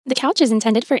The Couch is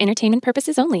intended for entertainment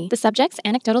purposes only. The subjects,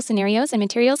 anecdotal scenarios, and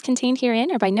materials contained herein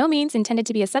are by no means intended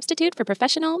to be a substitute for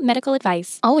professional medical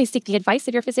advice. Always seek the advice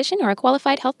of your physician or a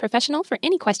qualified health professional for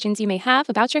any questions you may have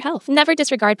about your health. Never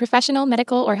disregard professional,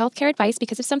 medical, or healthcare advice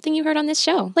because of something you heard on this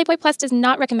show. Playboy Plus does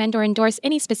not recommend or endorse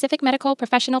any specific medical,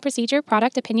 professional procedure,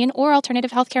 product, opinion, or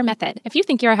alternative healthcare method. If you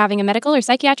think you are having a medical or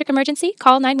psychiatric emergency,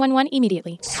 call 911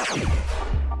 immediately.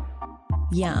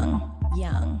 Young.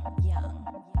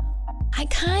 I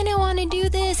kind of want to do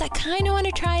this. I kind of want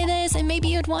to try this. And maybe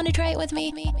you'd want to try it with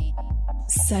me.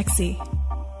 Sexy.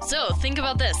 So think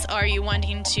about this. Are you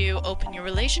wanting to open your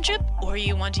relationship or are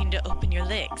you wanting to open your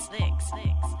legs?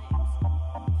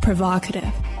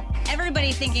 Provocative.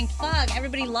 Everybody thinking, fuck,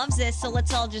 everybody loves this, so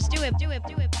let's all just do it.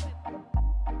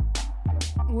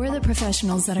 We're the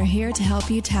professionals that are here to help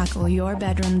you tackle your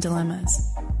bedroom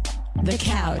dilemmas. The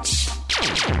Couch.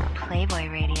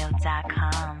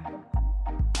 PlayboyRadio.com.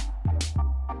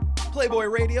 Playboy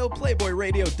Radio,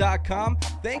 PlayboyRadio.com.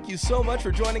 Thank you so much for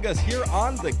joining us here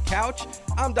on The Couch.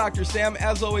 I'm Dr. Sam,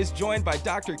 as always, joined by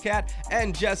Dr. Kat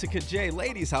and Jessica J.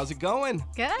 Ladies, how's it going?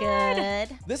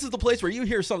 Good. This is the place where you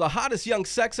hear some of the hottest young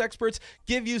sex experts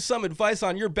give you some advice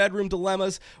on your bedroom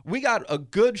dilemmas. We got a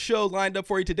good show lined up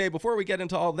for you today. Before we get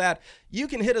into all that, you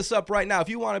can hit us up right now if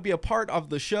you want to be a part of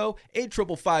the show.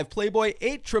 855-PLAYBOY,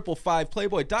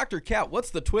 855-PLAYBOY. Dr. Kat,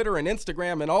 what's the Twitter and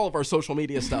Instagram and all of our social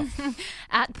media stuff?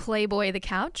 At Playboy the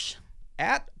Couch.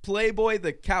 At Playboy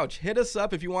the Couch. Hit us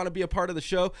up if you want to be a part of the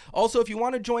show. Also, if you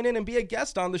want to join in and be a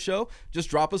guest on the show, just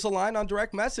drop us a line on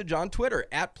direct message on Twitter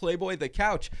at Playboy the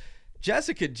Couch.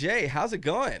 Jessica J, how's it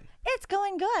going? It's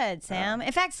going good, Sam.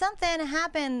 In fact, something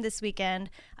happened this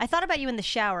weekend. I thought about you in the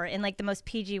shower in like the most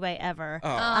PG way ever. Oh.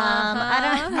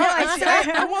 I don't know.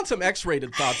 I want some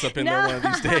X-rated thoughts up in there one of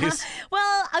these days.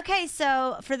 Well, okay,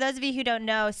 so for those of you who don't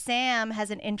know, Sam has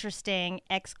an interesting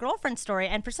ex-girlfriend story,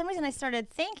 and for some reason I started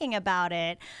thinking about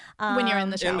it. When you're in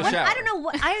the shower. I don't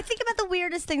know. I think about the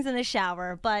weirdest things in the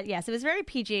shower, but yes, it was very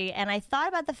PG, and I thought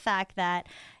about the fact that,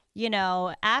 you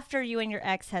know, after you and your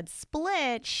ex had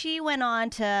split, she went on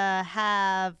to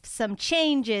have some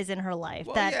changes in her life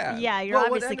you're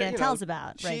obviously going to tell us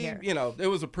about right here. You know, it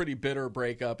was a pretty bitter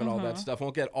breakup and all that stuff. I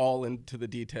won't get all into the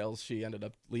details. She ended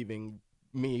up leaving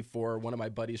me for one of my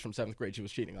buddies from 7th grade. She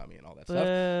was cheating on me and all that stuff.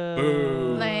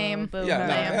 Boo. Lame.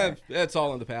 It's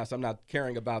all in the past. I'm not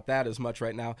caring about that as much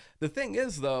right now. The thing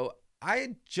is, though,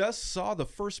 I just saw the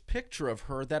first picture of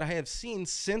her that I have seen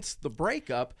since the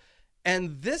breakup.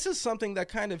 And this is something that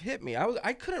kind of hit me.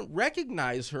 I couldn't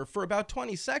recognize her for about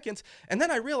 20 seconds. And then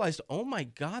I realized, oh, my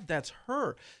God, that's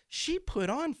her. She put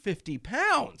on 50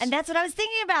 pounds. And that's what I was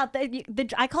thinking about.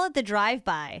 I call it the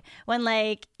drive-by. When,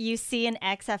 like, you see an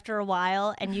ex after a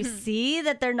while and you see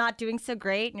that they're not doing so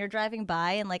great and you're driving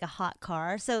by in, like, a hot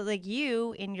car. So, like,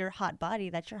 you in your hot body,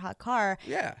 that's your hot car.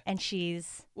 Yeah. And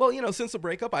she's... Well, you know, since the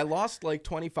breakup, I lost, like,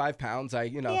 25 pounds.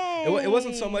 It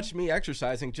wasn't so much me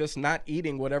exercising, just not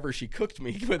eating whatever she cooked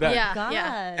me with that.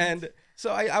 Yeah. And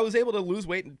so I was able to lose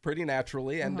weight pretty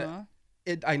naturally. And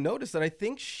I noticed that I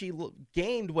think she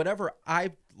gained whatever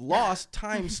I lost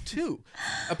times 2.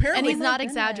 Apparently, and he's not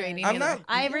exaggerating.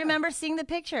 I remember seeing the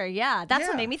picture. Yeah, that's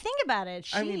what made me think about it.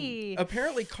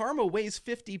 Apparently, Karma weighs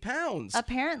 50 pounds.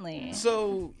 Apparently.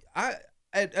 So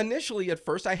initially, at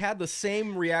first, I had the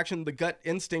same reaction, the gut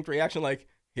instinct reaction, like,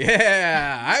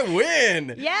 yeah, I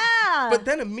win. Yeah. But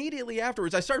then immediately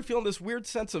afterwards, I started feeling this weird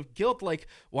sense of guilt. Like,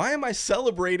 why am I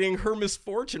celebrating her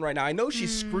misfortune right now? I know she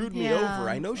screwed me over.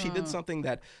 I know she did something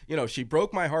that, you know, she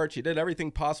broke my heart. She did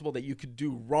everything possible that you could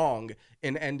do wrong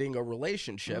in ending a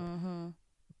relationship.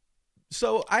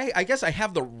 So I guess I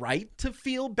have the right to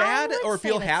feel bad or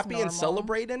feel happy and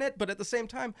celebrate in it. But at the same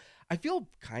time, I feel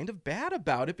kind of bad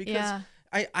about it because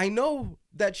I know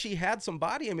that she had some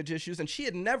body image issues and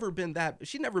she'd never been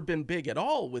big at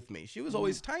all with me. She was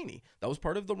always tiny. That was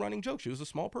part of the running joke. She was a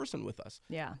small person with us.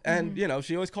 Yeah. And, you know,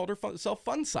 she always called herself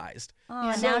fun-sized.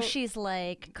 Oh, so, now she's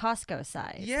like Costco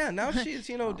size. Yeah, now she's,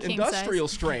 you know, industrial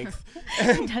strength.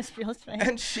 Industrial strength.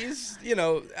 And she's, you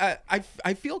know,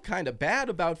 I feel kind of bad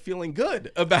about feeling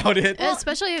good about it.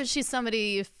 Especially if she's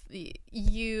somebody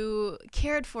you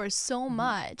cared for so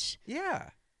much. Yeah.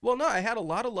 Well, no, I had a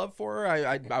lot of love for her.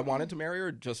 I wanted to marry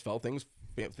her. Just felt things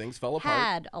things fell apart.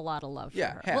 Had a lot of love for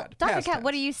her. had. Well, Dr. Past Kat,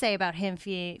 what do tense. you say about him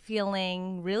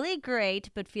feeling really great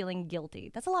but feeling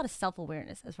guilty? That's a lot of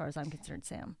self-awareness as far as I'm concerned,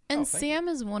 Sam. And thank Sam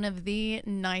is one of the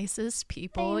nicest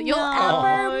people I you'll know.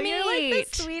 ever meet. You're like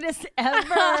the sweetest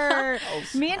ever.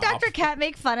 Me and stop. Dr. Kat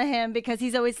make fun of him because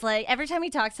he's always like, every time he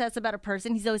talks to us about a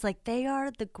person, he's always like, they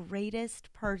are the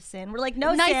greatest person. We're like,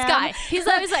 no, Nice Sam. guy. He's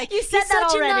always like, you said he's that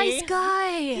such already. a nice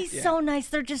guy. He's so nice.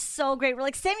 They're just so great. We're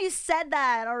like, Sam, you said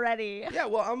that already. Yeah,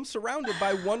 well, I'm surrounded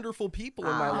by wonderful people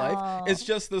in my life. It's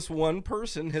just this one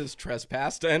person has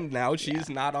trespassed, and now she's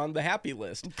not on the happy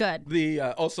list. Good. The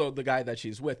also the guy that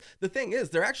she's with. The thing is,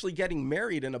 they're actually getting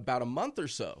married in about a month or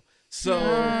so. So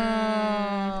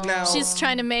now She's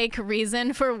trying to make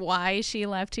reason for why she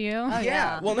left you.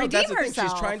 yeah. Well, no, Redeem that's the thing. She's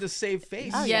herself. trying to save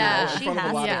face. Oh, Yeah. in She front of a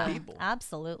has lot to. of people.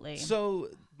 Absolutely. So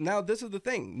now this is the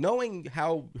thing. Knowing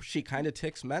how she kind of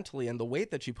ticks mentally and the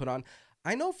weight that she put on,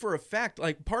 I know for a fact,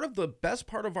 like part of the best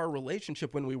part of our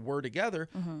relationship when we were together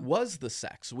was the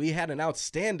sex. We had an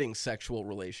outstanding sexual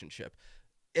relationship.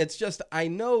 It's just, I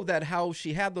know that how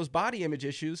she had those body image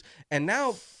issues, and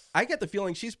now I get the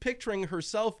feeling she's picturing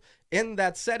herself in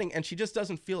that setting, and she just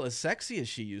doesn't feel as sexy as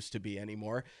she used to be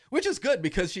anymore, which is good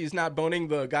because she's not boning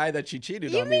the guy that she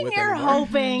cheated You on me mean with you're anymore.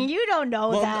 hoping? You don't know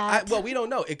Well, that. well, we don't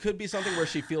know. It could be something where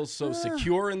she feels so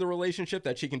secure in the relationship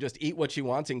that she can just eat what she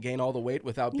wants and gain all the weight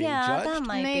without being yeah, judged. that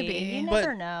might Maybe. be. You But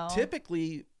never know.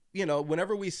 typically,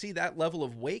 whenever we see that level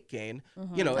of weight gain,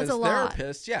 That's as a lot.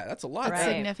 therapists, that's a lot. That's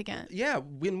Right. significant. Yeah,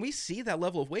 when we see that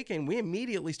level of weight gain, we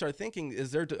immediately start thinking,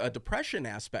 is there a depression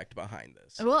aspect behind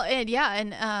this? Well,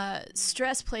 and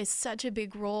stress plays such a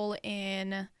big role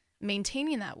in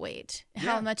maintaining that weight.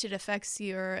 How Yeah. much it affects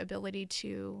your ability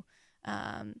to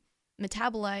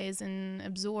metabolize and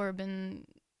absorb and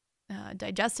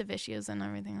digestive issues and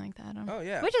everything like that. Oh,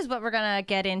 yeah. Which is what we're going to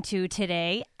get into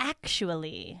today,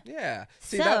 actually. Yeah.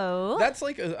 See, So- that's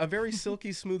like a very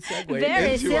silky smooth segue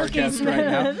Very into our silky guest right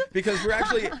now. smooth. Because we're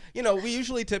actually, we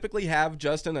usually typically have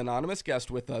just an anonymous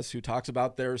guest with us who talks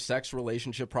about their sex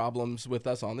relationship problems with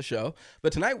us on the show.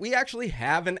 But tonight we actually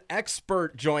have an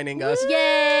expert joining us.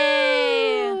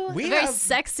 Yay! We a very have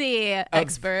sexy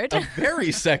expert. A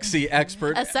very sexy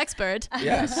expert. A sexpert.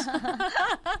 Yes.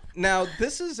 Now,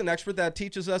 this is an expert that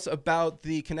teaches us about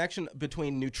the connection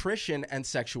between nutrition and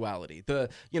sexuality.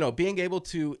 Being able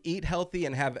to eat healthy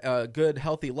and have a good,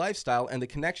 healthy lifestyle, and the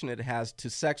connection it has to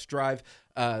sex drive,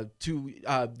 to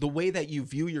the way that you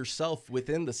view yourself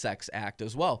within the sex act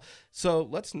as well. So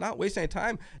let's not waste any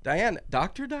time.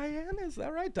 Dr. Diane, is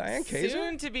that right? Diane Kazer?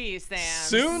 Soon to be, Sam.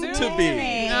 Soon to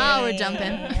be. Oh, we're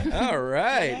jumping. All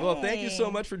right. Well, thank you so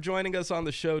much for joining us on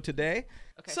the show today.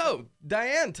 Okay. So,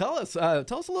 Diane, tell us a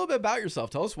little bit about yourself.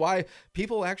 Tell us why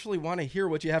people actually want to hear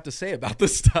what you have to say about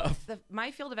this stuff.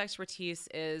 My field of expertise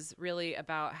is really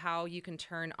about how you can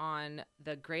turn on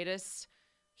the greatest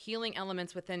healing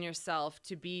elements within yourself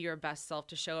to be your best self,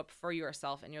 to show up for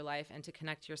yourself in your life, and to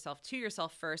connect yourself to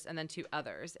yourself first and then to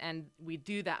others. And we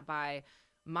do that by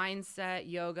mindset,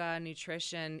 yoga,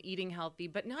 nutrition, eating healthy,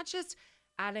 but not just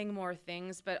adding more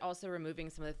things, but also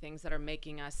removing some of the things that are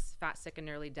making us fat, sick, and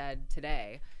nearly dead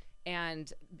today.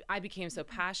 And I became so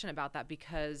passionate about that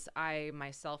because I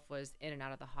myself was in and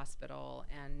out of the hospital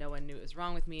and no one knew what was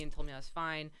wrong with me and told me I was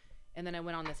fine. And then I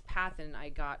went on this path and I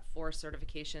got 4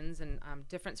 certifications and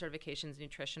different certifications,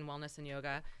 nutrition, wellness, and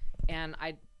yoga. And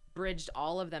I bridged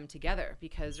all of them together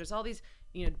because there's all these,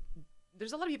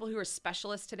 there's a lot of people who are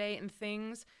specialists today in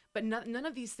things, but none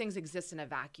of these things exist in a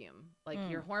vacuum. Like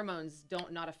your hormones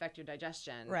don't not affect your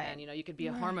digestion. Right. And, you could be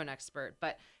a hormone expert,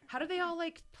 but how do they all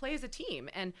play as a team?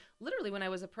 And literally when I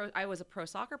was a pro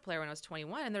soccer player when I was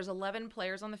 21 and there's 11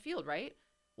 players on the field, right?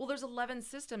 Well, there's 11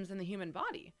 systems in the human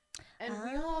body. And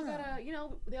we all gotta,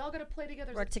 they all gotta play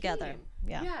together. Work as a together. team.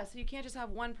 Yeah. Yeah. So you can't just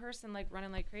have one person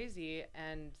running like crazy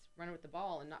and running with the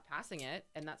ball and not passing it.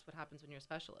 And that's what happens when you're a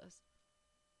specialist.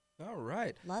 All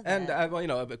right. Love and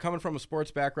it. coming from a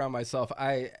sports background myself,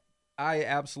 I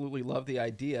absolutely love the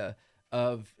idea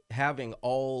of having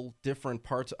all different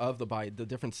parts of the body, the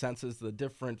different senses, the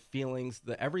different feelings,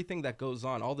 everything that goes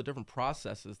on, all the different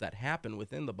processes that happen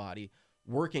within the body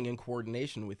working in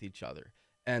coordination with each other.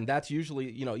 And that's usually,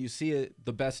 you see it,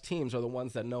 the best teams are the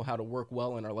ones that know how to work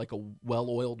well and are like a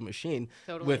well-oiled machine.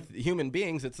 Totally. With human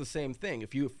beings, it's the same thing.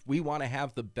 If we want to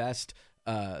have the best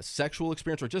sexual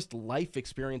experience or just life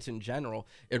experience in general,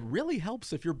 it really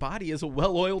helps if your body is a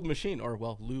well-oiled machine or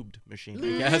well-lubed machine,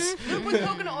 I guess. With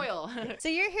coconut oil. So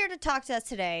you're here to talk to us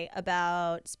today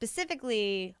about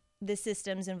specifically the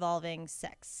systems involving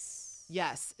sex.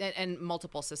 Yes. And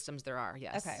multiple systems there are.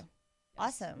 Yes. Okay.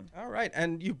 Awesome. All right.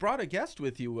 And you brought a guest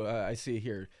with you, I see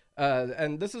here.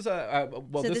 And this is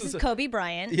this is Kobe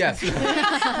Bryant. Yes.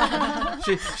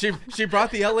 she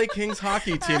brought the LA Kings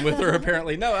hockey team with her,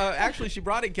 apparently. No, actually, she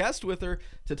brought a guest with her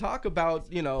to talk about,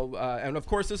 and of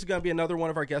course, this is going to be another one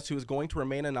of our guests who is going to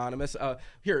remain anonymous.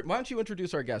 Here, why don't you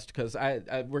introduce our guest? Because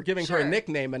we're giving her a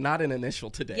nickname and not an initial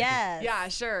today. Yes. Yeah,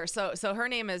 sure. So her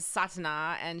name is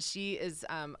Satina, and she is,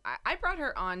 I brought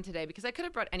her on today because I could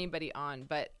have brought anybody on,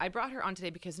 but I brought her on today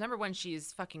because, number one,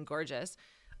 she's fucking gorgeous.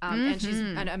 And she's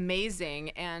an amazing.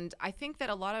 And I think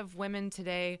that a lot of women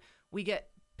today, we get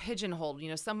pigeonholed.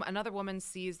 Another woman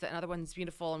sees that another one's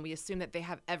beautiful, and we assume that they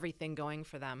have everything going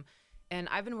for them. And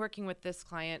I've been working with this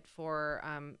client for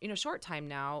a short time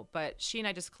now, but she and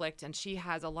I just clicked, and she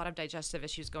has a lot of digestive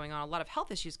issues going on, a lot of health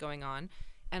issues going on,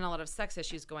 and a lot of sex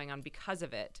issues going on because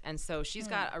of it. And so she's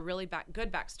got a really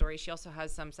good backstory. She also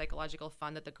has some psychological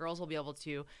fun that the girls will be able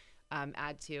to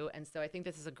add to. And so I think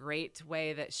this is a great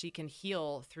way that she can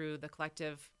heal through the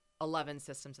collective 11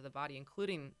 systems of the body,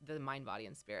 including the mind, body,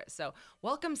 and spirit. So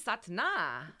welcome,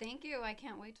 Satina. Thank you. I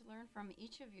can't wait to learn from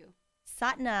each of you.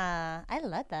 Satna. I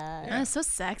love that. Oh, so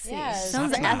sexy. Yes,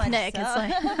 Sounds very much ethnic. so.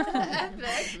 It's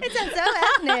like It sounds so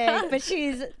ethnic, but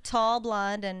she's tall,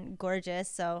 blonde, and gorgeous.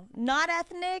 So not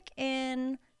ethnic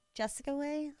in Jessica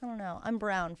way. I don't know. I'm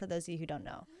brown, for those of you who don't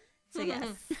know. So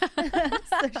yes,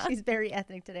 so she's very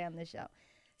ethnic today on the show.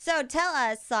 So tell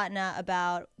us, Satina,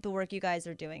 about the work you guys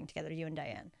are doing together, you and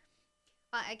Diane.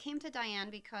 I came to Diane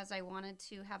because I wanted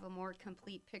to have a more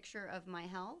complete picture of my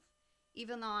health.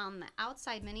 Even though on the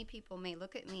outside, many people may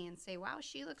look at me and say, wow,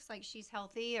 she looks like she's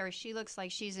healthy, or she looks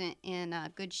like she's in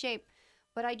good shape.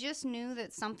 But I just knew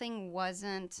that something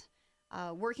wasn't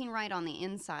working right on the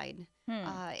inside.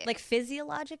 Like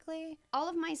physiologically? All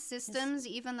of my systems,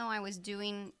 even though I was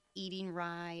eating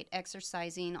right,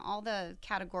 exercising, all the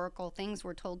categorical things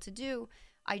we're told to do,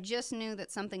 I just knew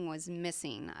that something was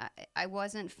missing. I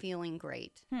wasn't feeling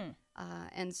great.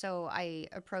 And so I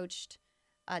approached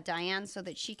Diane so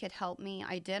that she could help me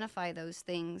identify those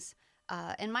things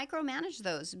and micromanage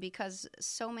those, because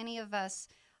so many of us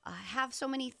have so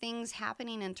many things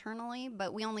happening internally,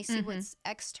 but we only see what's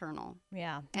external.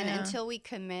 Yeah. And until we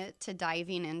commit to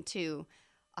diving into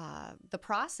the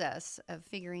process of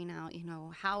figuring out,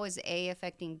 how is A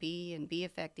affecting B and B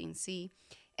affecting C.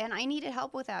 And I needed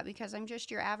help with that because I'm just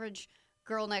your average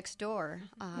girl next door.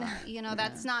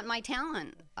 That's not my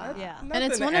talent. Yeah. And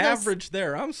it's one average of those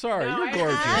there. I'm sorry. You're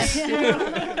gorgeous.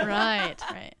 Right.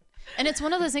 And it's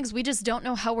one of those things we just don't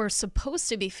know how we're supposed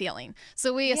to be feeling.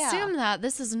 So we assume that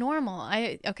this is normal.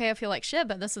 I feel like shit,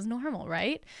 but this is normal,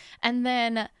 right? And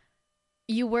then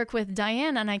you work with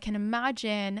Diane, and I can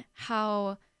imagine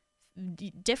how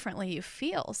differently you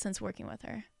feel since working with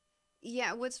her.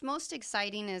 Yeah, what's most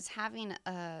exciting is having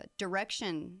a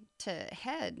direction to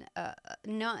head.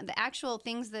 The actual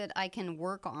things that I can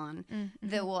work on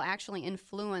that will actually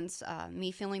influence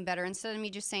me feeling better, instead of me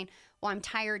just saying, well, I'm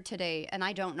tired today and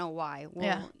I don't know why.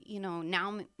 Well,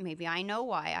 now maybe I know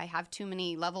why. I have too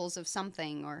many levels of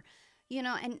something, or,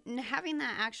 and having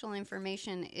that actual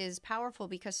information is powerful,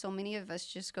 because so many of us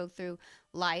just go through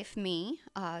life,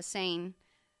 saying,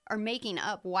 or making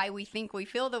up why we think we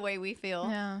feel the way we feel.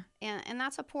 Yeah. And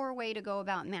that's a poor way to go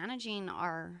about managing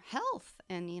our health.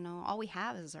 And, all we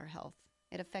have is our health.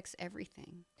 It affects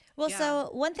everything. Well, so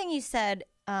one thing you said,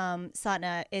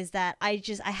 Satina, is that I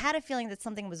had a feeling that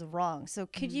something was wrong. So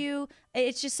could you,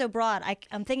 it's just so broad.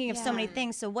 I'm thinking of so many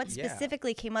things. So what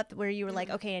specifically came up where you were like,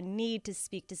 okay, I need to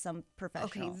speak to some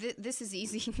professional? Okay, this is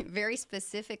easy. Very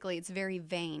specifically, it's very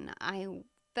vain. I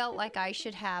felt like I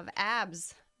should have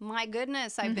abs. My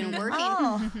goodness, I've been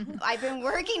working. I've been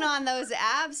working on those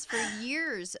abs for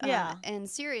years. And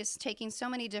taking so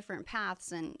many different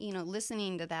paths, and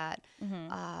listening to that.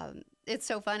 It's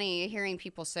so funny hearing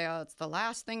people say, "Oh, it's the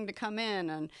last thing to come in,"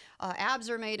 and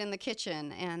abs are made in the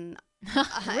kitchen. And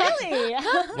really,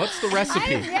 what's the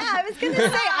recipe? I was gonna say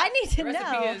I need to know.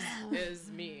 The recipe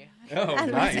is me. Oh,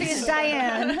 and nice. The recipe is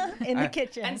Diane in the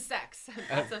kitchen, and sex.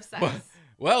 Lots of sex.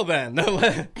 Well then,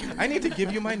 I need to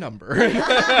give you my number.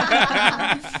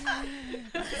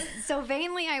 So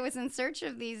vainly, I was in search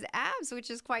of these abs,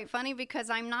 which is quite funny because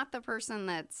I'm not the person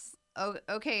that's,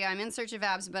 okay, I'm in search of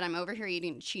abs, but I'm over here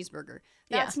eating a cheeseburger.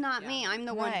 That's not me. I'm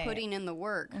the one putting in the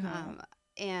work.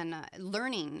 And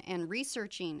learning and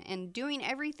researching and doing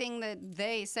everything that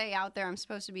they say out there I'm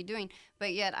supposed to be doing,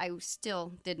 but yet I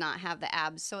still did not have the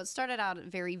abs. So it started out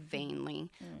very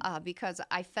vainly because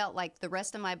I felt like the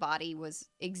rest of my body was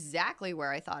exactly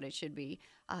where I thought it should be,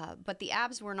 but the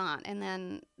abs were not. And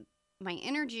then my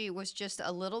energy was just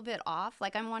a little bit off.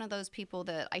 Like I'm one of those people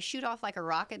that I shoot off like a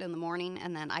rocket in the morning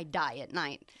and then I die at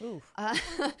night. Oof.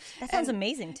 That sounds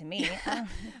amazing to me.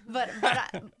 But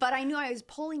I knew I was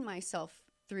pulling myself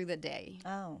through the day.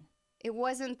 Oh. It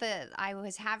wasn't that I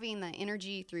was having the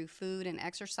energy through food and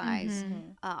exercise.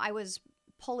 I was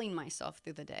pulling myself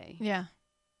through the day. Yeah.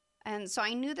 And so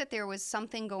I knew that there was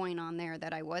something going on there,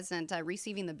 that I wasn't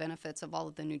receiving the benefits of all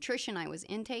of the nutrition I was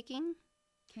intaking.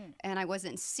 And I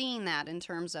wasn't seeing that in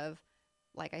terms of,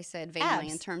 like I said, vaguely,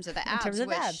 in terms of the abs. In terms of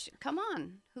which, abs. come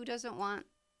on, who doesn't want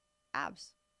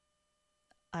abs?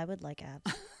 I would like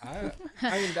abs. I've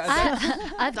got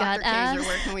Dr. Kazer, abs.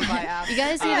 where can we buy abs? You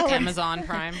guys need to come, Amazon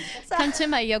Prime. come to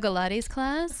my yoga Pilates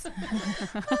class.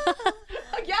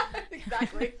 Yeah,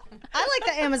 exactly. I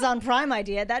like the Amazon Prime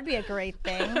idea. That'd be a great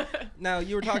thing. Now,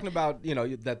 you were talking about,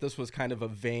 that this was kind of a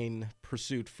vain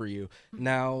pursuit for you.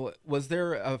 Now, was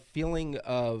there a feeling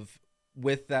of,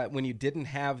 with that, when you didn't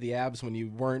have the abs, when you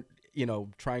weren't,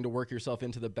 trying to work yourself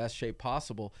into the best shape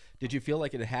possible, did you feel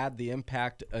like it had the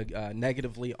impact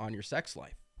negatively on your sex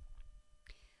life?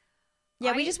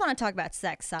 Yeah, we just want to talk about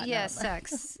sex, Satina. Yes,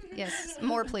 sex. Yes,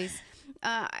 more please.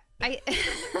 I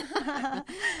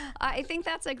think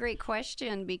that's a great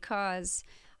question because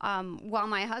while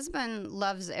my husband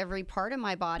loves every part of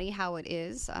my body how it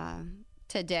is,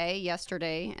 today,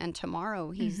 yesterday, and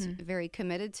tomorrow, he's very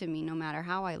committed to me no matter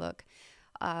how I look,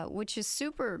 which is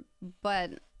super,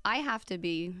 but I have to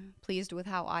be pleased with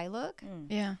how I look.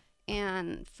 Yeah.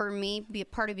 And for me,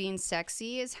 part of being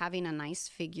sexy is having a nice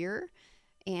figure.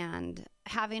 And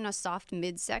having a soft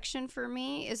midsection for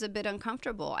me is a bit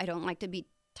uncomfortable. I don't like to be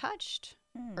touched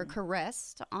or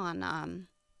caressed on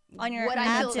your what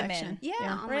abdomen.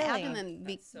 On Really? my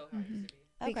abdomen.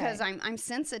 Because I'm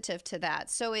sensitive to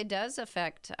that. So it does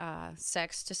affect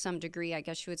sex to some degree, I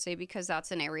guess you would say, because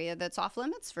that's an area that's off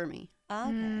limits for me.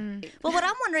 Okay. Well, what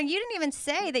I'm wondering, you didn't even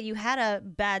say that you had a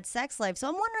bad sex life. So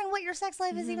I'm wondering what your sex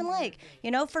life is even like.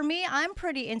 For me, I'm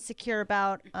pretty insecure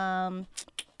about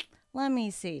let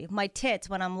me see, my tits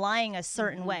when I'm lying a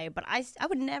certain way, but I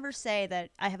would never say that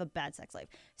I have a bad sex life.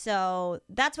 So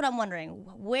that's what I'm wondering.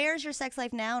 Where's your sex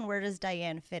life now, and where does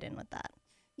Diane fit in with that?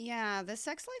 Yeah, the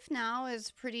sex life now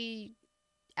is pretty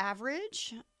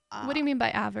average. What do you mean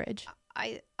by average?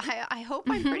 I hope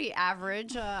I'm pretty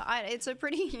average. It's a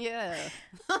pretty,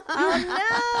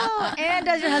 Oh, no. And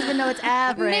does your husband know it's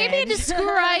average? Maybe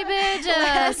describe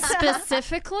it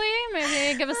specifically.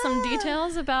 Maybe give us some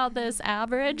details about this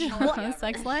average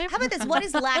sex life. How about this? What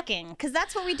is lacking? Because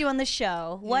that's what we do on the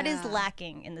show. What is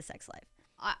lacking in the sex life?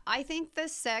 I think the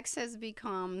sex has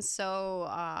become so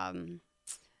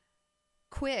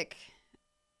quick.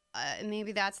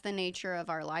 Maybe that's the nature of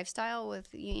our lifestyle with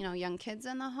young kids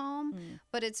in the home,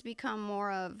 but it's become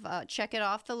more of check it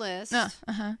off the list.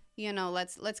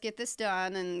 Let's get this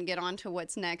done and get on to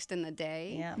what's next in the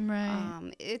day. Yeah,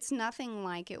 right. It's nothing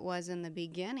like it was in the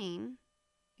beginning,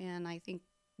 and I think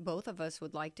both of us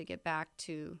would like to get back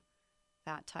to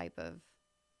that type of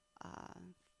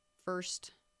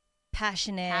first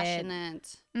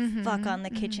passionate fuck on the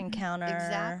kitchen counter.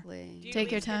 Exactly. Do you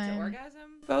Take your at least get to time.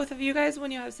 orgasm, both of you guys,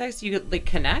 when you have sex? Do you like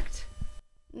connect?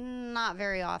 Not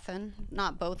very often.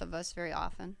 Not both of us very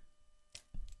often.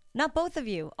 Not both of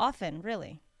you. Often,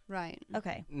 really. Right.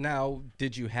 Okay. Now,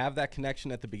 did you have that connection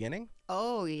at the beginning?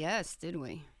 Oh, yes, did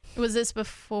we? Was this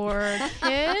before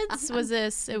kids? Was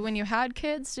this when you had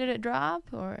kids? Did it drop?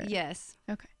 Or Yes.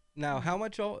 Okay. Now, how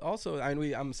much also,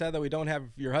 I'm sad that we don't have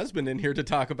your husband in here to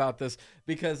talk about this,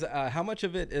 because how much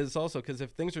of it is also, because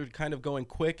if things are kind of going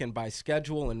quick and by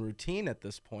schedule and routine at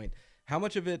this point, how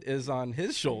much of it is on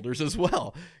his shoulders as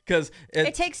well? Because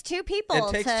it takes two people.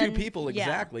 It takes two people,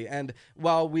 exactly. Yeah. And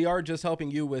while we are just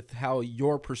helping you with how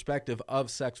your perspective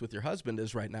of sex with your husband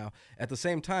is right now, at the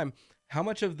same time, how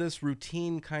much of this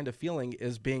routine kind of feeling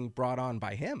is being brought on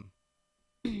by him?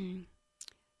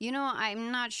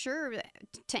 I'm not sure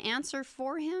to answer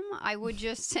for him. I would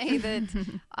just say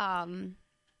that,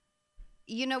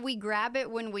 we grab it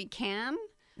when we can.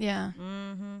 Yeah.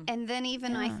 And then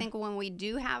even I think when we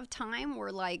do have time,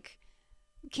 we're like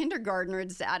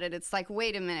kindergartners at it. It's like,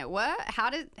 wait a minute, what?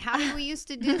 How did we used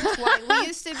to do this? Why we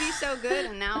used to be so good,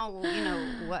 and now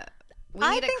what? We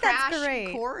need a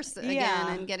crash course again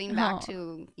and getting back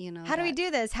to How do we do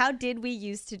this? How did we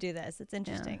used to do this? It's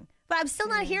interesting. Yeah. But I'm still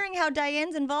not hearing how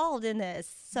Diane's involved in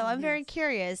this. So I'm very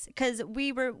curious, because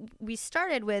we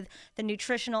started with the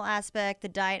nutritional aspect, the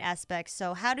diet aspect.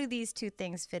 So how do these two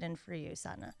things fit in for you,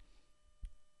 Satina?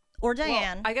 Or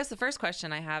Diane? Well, I guess the first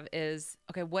question I have is,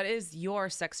 okay, what is your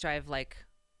sex drive like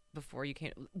before you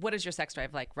came? What is your sex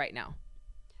drive like right now?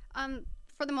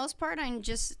 For the most part, I'm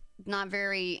just not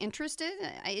very interested.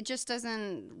 It just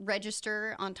doesn't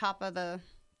register on top of the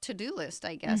to-do list,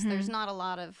 I guess. There's not a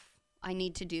lot of, I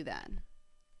need to do that.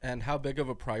 And how big of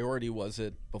a priority was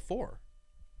it before?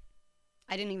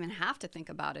 I didn't even have to think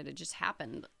about it. It just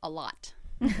happened a lot.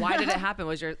 Why did it happen?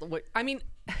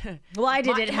 Why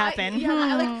did it happen?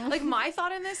 My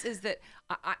thought in this is that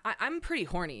I'm pretty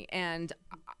horny, and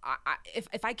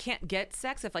if I can't get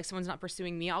sex, if like someone's not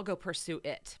pursuing me, I'll go pursue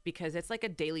it because it's like a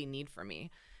daily need for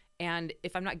me. And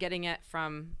if I'm not getting it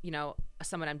from,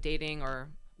 someone I'm dating or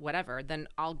whatever, then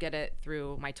I'll get it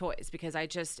through my toys because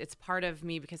it's part of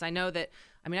me, because I know that,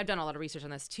 I've done a lot of research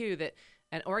on this too, that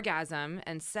an orgasm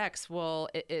and sex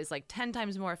is like 10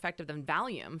 times more effective than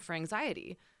Valium for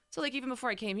anxiety. So like even before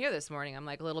I came here this morning, I'm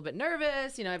like a little bit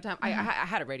nervous. Every time I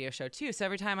had a radio show too. So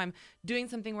every time I'm doing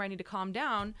something where I need to calm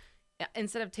down,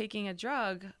 instead of taking a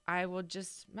drug, I will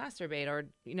just masturbate or,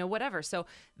 whatever. So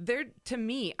to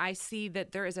me, I see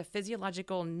that there is a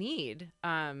physiological need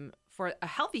for a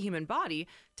healthy human body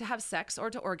to have sex or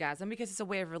to orgasm because it's a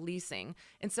way of releasing.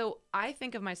 And so I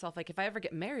think of myself like if I ever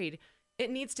get married, it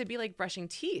needs to be like brushing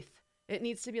teeth. It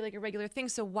needs to be like a regular thing.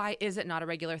 So why is it not a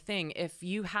regular thing? If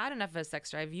you had enough of a sex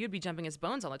drive, you'd be jumping his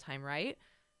bones all the time, right?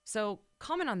 So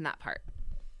comment on that part.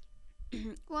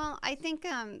 Well, I think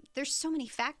there's so many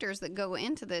factors that go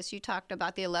into this. You talked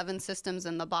about the 11 systems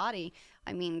in the body.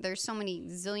 There's so many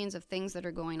zillions of things that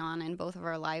are going on in both of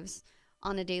our lives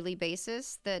on a daily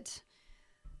basis that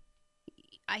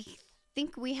I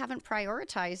think we haven't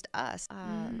prioritized us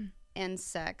and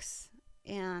sex.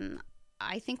 And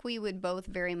I think we would both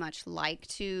very much like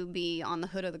to be on the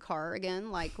hood of the car again,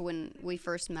 like when we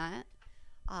first met.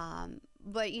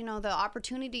 But, the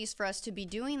opportunities for us to be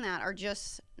doing that are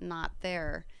just not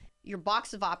there. Your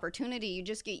box of opportunity, you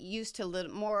just get used to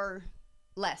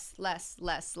less,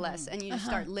 and you just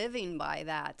start living by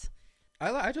that.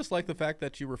 I just like the fact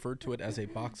that you referred to it as a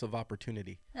box of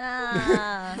opportunity.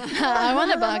 I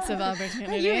want a box of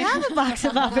opportunity. You have a box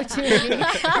of opportunity.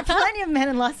 There are plenty of men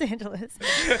in Los Angeles.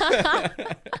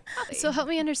 So help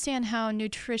me understand how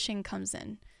nutrition comes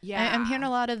in. Yeah. I'm hearing a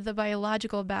lot of the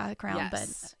biological background.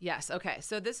 Yes. Okay.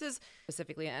 So this is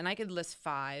specifically, and I could list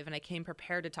 5, and I came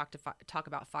prepared to talk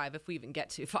about 5 if we even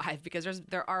get to 5, because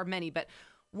there are many. But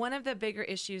one of the bigger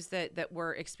issues that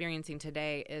we're experiencing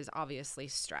today is obviously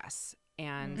stress.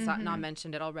 And Satina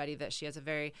mentioned it already, that she has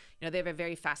they have a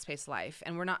very fast-paced life,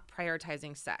 and we're not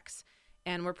prioritizing sex.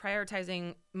 And we're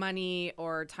prioritizing money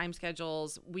or time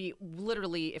schedules. We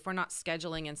literally, if we're not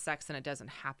scheduling in sex, then it doesn't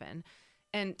happen.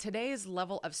 And today's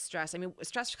level of stress,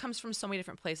 stress comes from so many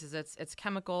different places. It's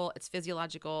chemical, it's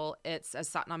physiological, it's, as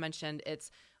Satina mentioned, it's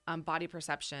body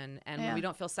perception. And when we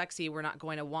don't feel sexy, we're not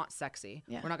going to want sexy.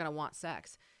 Yeah. We're not going to want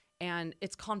sex. And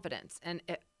it's confidence. And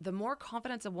the more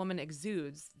confidence a woman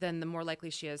exudes, then the more likely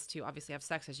she is to obviously have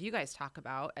sex, as you guys talk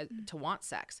about, to want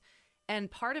sex. And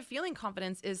part of feeling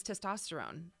confidence is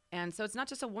testosterone. And so it's not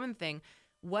just a woman thing.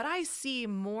 What I see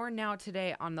more now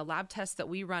today on the lab tests that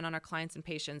we run on our clients and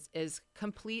patients is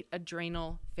complete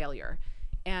adrenal failure.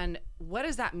 And what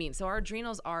does that mean? So our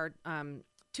adrenals are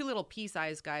 2 little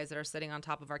pea-sized guys that are sitting on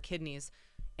top of our kidneys.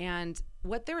 And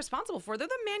what they're responsible for, they're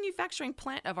the manufacturing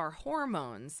plant of our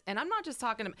hormones. And I'm not just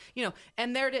talking,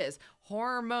 and there it is.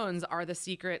 Hormones are the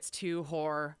secrets to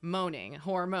hormoning.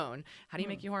 Hormone. How do you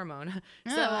make your hormone?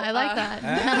 Oh, so I like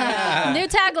that. New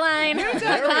tagline.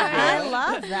 I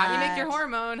love that. How do you make your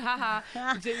hormone?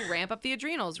 Haha. So you ramp up the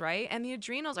adrenals, right? And the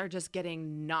adrenals are just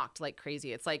getting knocked like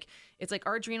crazy. It's like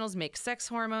our adrenals make sex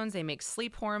hormones, they make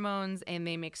sleep hormones, and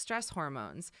they make stress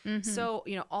hormones. So,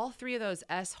 all 3 of those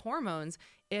S hormones,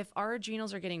 if our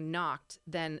adrenals are getting knocked,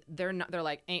 then they're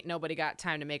like, ain't nobody got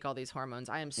time to make all these hormones.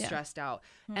 I am stressed out.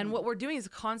 And what we're doing is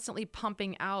constantly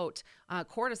pumping out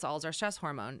cortisol, our stress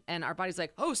hormone. And our body's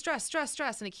like, oh, stress.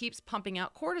 And it keeps pumping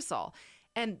out cortisol.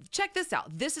 And check this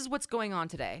out. This is what's going on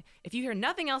today. If you hear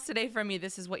nothing else today from me,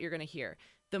 this is what you're going to hear.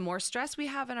 The more stress we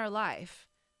have in our life,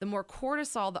 the more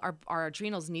cortisol that our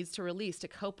adrenals needs to release to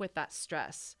cope with that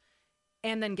stress.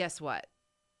 And then guess what?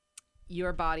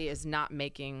 Your body is not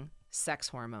making sex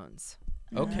hormones.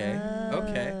 Okay.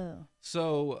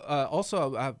 So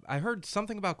also, I heard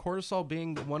something about cortisol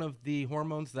being one of the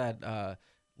hormones that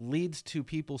leads to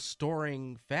people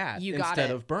storing fat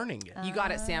instead of burning it. You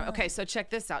got it, Sam. Okay, so check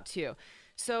this out too.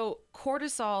 So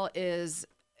cortisol is.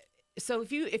 So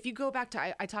if you go back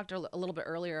to I talked a little bit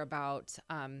earlier about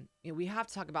we have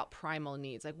to talk about primal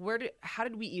needs, like how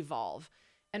did we evolve?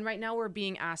 And right now we're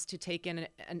being asked to take in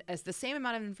as the same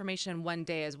amount of information in one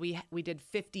day as we did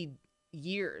 50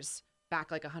 years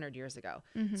back, like 100 years ago.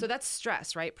 So that's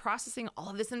stress, right? Processing all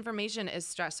of this information is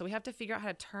stress. So we have to figure out how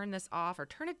to turn this off or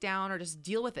turn it down or just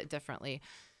deal with it differently.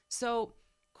 So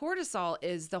cortisol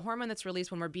is the hormone that's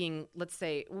released when we're being, let's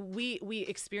say, we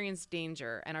experience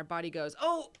danger and our body goes,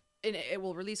 oh, and it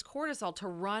will release cortisol to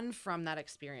run from that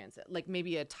experience, like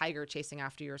maybe a tiger chasing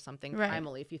after you or something. Right.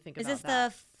 Primarily, if you think Is about this that.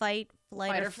 the fight,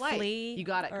 flight, or flight? flee? You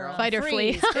got it, girl. Fight or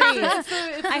flee. Freeze.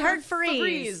 I heard freeze.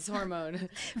 Freeze hormone.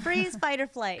 Freeze, fight, or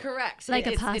flight. Correct. Like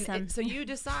a possum. So you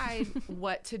decide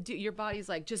what to do. Your body's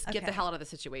like, just get the hell out of the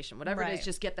situation. Whatever it is,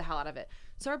 just get the hell out of it.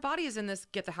 So our body is in this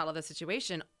get the hell out of the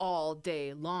situation all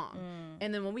day long.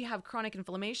 And then when we have chronic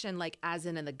inflammation, like as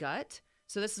in the gut.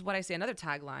 So this is what I say. Another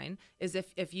tagline is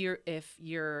if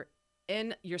you're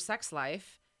in your sex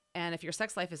life, and if your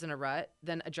sex life is in a rut,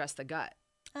 then address the gut.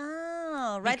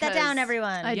 Oh, write that down,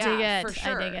 everyone. I dig it. For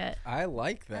sure. I dig it. I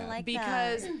like that. I like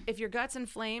Because that. if your gut's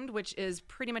inflamed, which is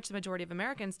pretty much the majority of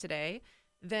Americans today,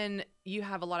 then you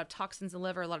have a lot of toxins in the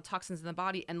liver, a lot of toxins in the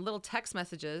body, and little text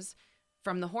messages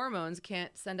from the hormones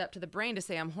can't send up to the brain to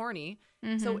say I'm horny.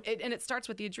 So it starts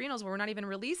with the adrenals, where we're not even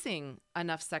releasing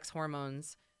enough sex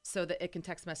hormones so that it can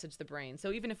text message the brain.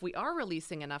 So even if we are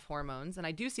releasing enough hormones, and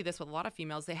I do see this with a lot of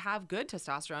females, they have good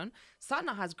testosterone.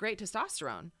 Satina has great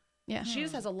testosterone. Yeah. She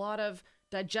just has a lot of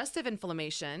digestive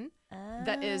inflammation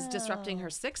that is disrupting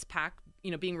her six pack,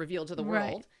 being revealed to the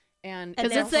Right. world. And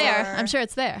Because it's there. I'm sure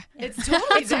it's there. it's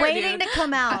totally It's there, waiting dude. to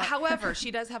come out. However, she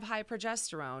does have high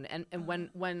progesterone, and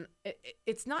when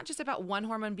it's not just about one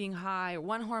hormone being high or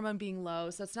one hormone being low.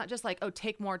 So it's not just like, oh,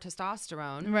 take more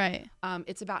testosterone. Right.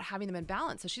 It's about having them in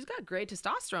balance. So she's got great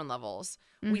testosterone levels.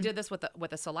 We did this with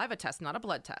a saliva test, not a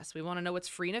blood test. We want to know what's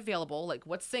free and available, like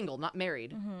what's single, not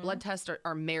married. Blood tests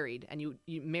are married, and you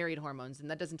married hormones, and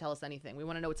that doesn't tell us anything. We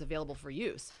want to know what's available for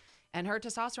use. And her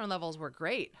testosterone levels were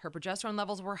great. Her progesterone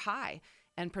levels were high.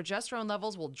 And progesterone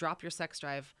levels will drop your sex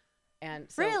drive.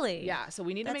 And so, Really? Yeah. So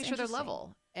we need to That's make sure they're interesting.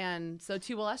 level. And so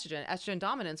too will estrogen. Estrogen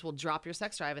dominance will drop your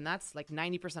sex drive. And that's like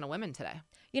 90% of women today.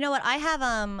 You know what? I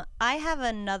have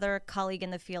another colleague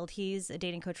in the field. He's a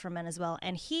dating coach for men as well.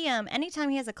 And he anytime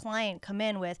he has a client come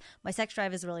in with my sex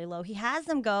drive is really low, he has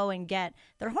them go and get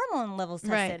their hormone levels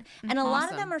tested. Right. And a lot of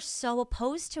Awesome. them are so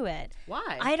opposed to it.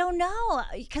 Why? I don't know,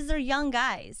 because they're young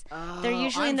guys. They're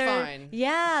usually in I'm their fine.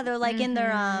 they're like in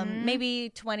their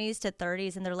maybe 20s to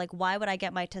 30s, and they're like, why would I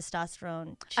get my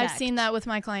testosterone checked? I've seen that with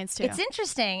my clients too. It's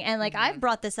interesting, and like I've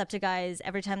brought this up to guys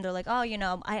every time. They're like, oh,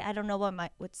 I don't know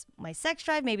what's my sex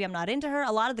drive. Maybe I'm not into her.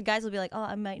 A lot of the guys will be like, oh,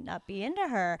 I might not be into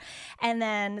her, and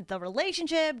then the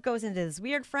relationship goes into this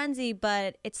weird frenzy.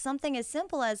 But it's something as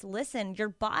simple as, listen, your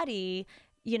body.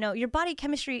 Your body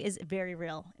chemistry is very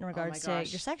real in regards to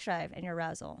gosh. your sex drive and your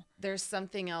arousal. There's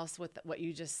something else with what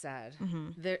you just said.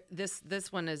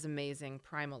 This one is amazing,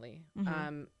 primally.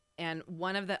 And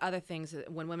one of the other things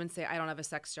that when women say, I don't have a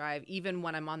sex drive, even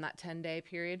when I'm on that 10-day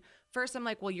period, first I'm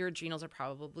like, well, your adrenals are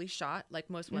probably shot, like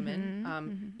most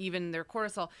women. Even their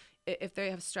cortisol, if they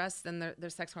have stress, then their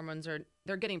sex hormones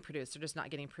they're getting produced. They're just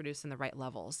not getting produced in the right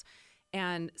levels.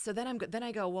 And so then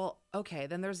I go, well, okay,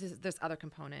 then there's this other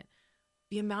component.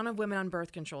 The amount of women on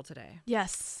birth control today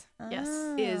Yes. Yes.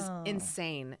 is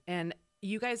insane. And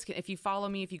you guys can, if you follow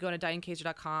me, if you go to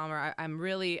DianeKazer.com, or I'm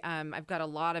really, I've got a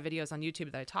lot of videos on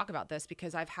YouTube that I talk about this,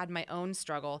 because I've had my own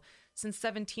struggle. Since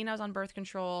 17, I was on birth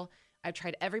control. I've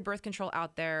tried every birth control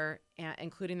out there,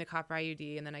 including the copper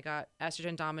IUD. And then I got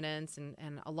estrogen dominance and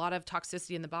a lot of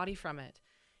toxicity in the body from it.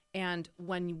 And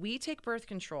when we take birth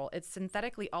control, it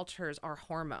synthetically alters our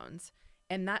hormones,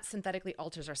 and that synthetically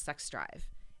alters our sex drive.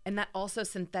 And that also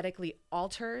synthetically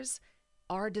alters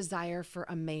our desire for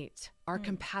a mate, our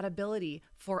compatibility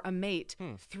for a mate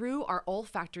through our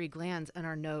olfactory glands and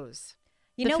our nose.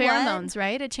 You the know pheromones, what?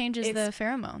 right? It changes the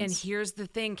pheromones. And here's the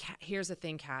thing,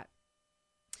 Kat.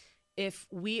 If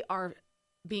we are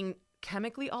being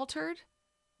chemically altered,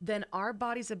 then our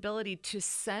body's ability to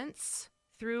sense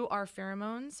through our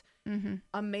pheromones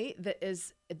a mate that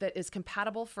is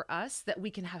compatible for us, that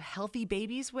we can have healthy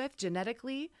babies with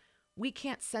genetically, we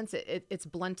can't sense it. It's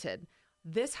blunted.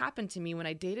 This happened to me when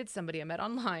I dated somebody I met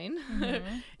online,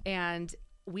 and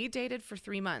we dated for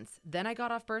 3 months. Then I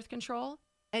got off birth control,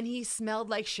 and he smelled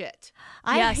like shit.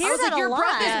 I hear I was that like, your a lot.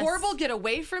 breath is horrible. Get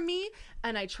away from me.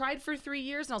 And I tried for 3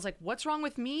 years, and I was like, what's wrong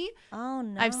with me? Oh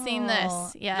no, I've seen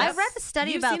this. Yes. I've read a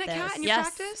study You've about seen it, this. Kat, in your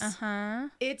practice? Uh-huh.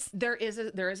 There is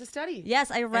a study.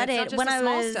 Yes, I read And it it's not just when a I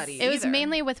small was. study It was either.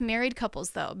 mainly with married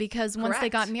couples, though, because once they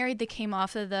got Correct. married, they came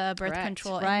off of the birth Correct.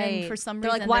 control. Right. And then for some They're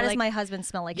reason, like, why they're does my husband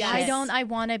smell like Yes. shit? why don't I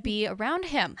want to be around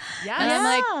him? Yes. And I'm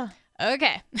like,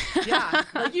 okay. Yeah.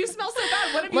 Like, you smell so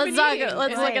bad. What have you Let's been talk- eating?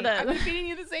 let's It's look like, at it. I've been feeding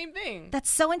you the same thing. That's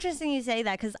so interesting you say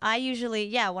that, because I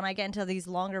usually, when I get into these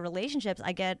longer relationships,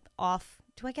 I get off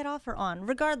do I get off or on?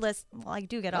 Regardless, well, I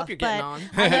do get I hope off. you're but getting on.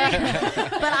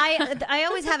 but I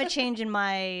always have a change in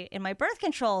my birth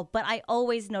control. But I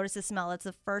always notice the smell. It's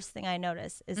the first thing I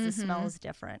notice is the smell is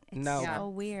different. It's so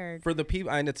weird. For the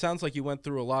people, and it sounds like you went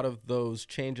through a lot of those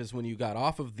changes when you got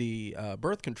off of the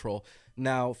birth control.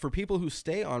 Now, for people who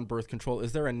stay on birth control,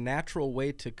 is there a natural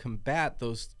way to combat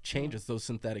those changes, those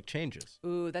synthetic changes?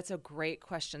 Ooh, that's a great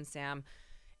question, Sam.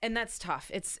 And that's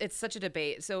tough. It's such a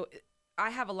debate. So I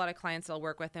have a lot of clients I'll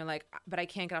work with, and they're like, but I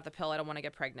can't get off the pill. I don't want to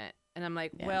get pregnant. And I'm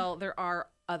like, well, there are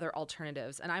other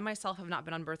alternatives. And I myself have not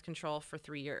been on birth control for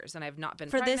 3 years, and I've not been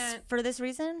pregnant. For this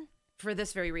reason? For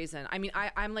this very reason. I mean,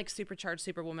 I'm like supercharged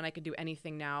superwoman. I could do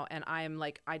anything now. And I'm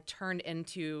like, I turned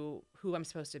into who I'm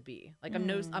supposed to be. Like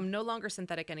I'm no longer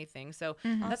synthetic anything. So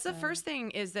that's the first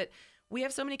thing, is that we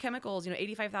have so many chemicals,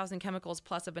 85,000 chemicals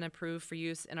plus have been approved for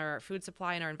use in our food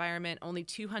supply and our environment, only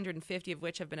 250 of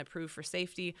which have been approved for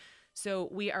safety. So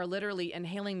we are literally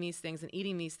inhaling these things and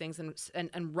eating these things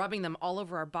and rubbing them all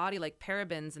over our body, like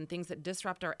parabens and things that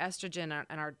disrupt our estrogen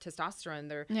and our testosterone.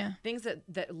 They're things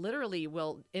that literally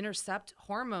will intercept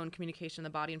hormone communication in the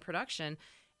body and production.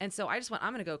 And so I just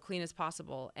I'm going to go clean as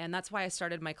possible. And that's why I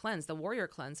started my cleanse, the Warrior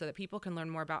Cleanse, so that people can learn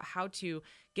more about how to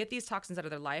get these toxins out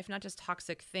of their life, not just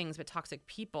toxic things, but toxic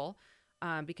people.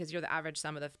 Because you're the average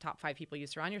sum of the top 5 people you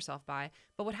surround yourself by.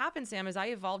 But what happened, Sam, is I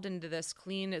evolved into this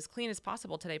clean as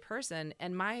possible today person,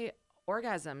 and my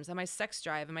orgasms and my sex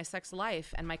drive and my sex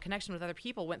life and my connection with other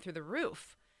people went through the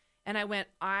roof. And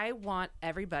I want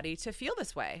everybody to feel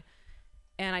this way.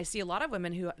 And I see a lot of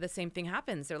women who the same thing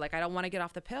happens. They're like, I don't want to get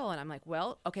off the pill. And I'm like,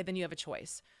 well, okay, then you have a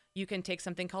choice. You can take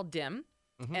something called DIM.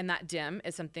 And that DIM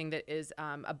is something that is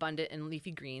abundant in leafy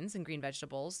greens and green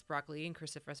vegetables, broccoli and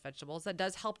cruciferous vegetables. That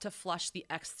does help to flush the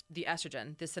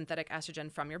estrogen, the synthetic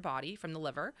estrogen from your body, from the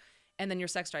liver. And then your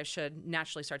sex drive should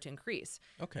naturally start to increase.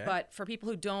 Okay. But for people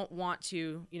who don't want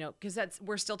to, because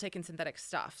we're still taking synthetic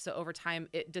stuff. So over time,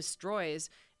 it destroys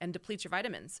and depletes your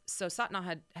vitamins. So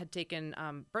Satina had taken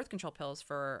birth control pills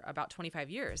for about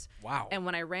 25 years. Wow. And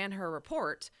when I ran her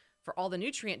report for all the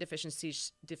nutrient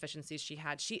deficiencies she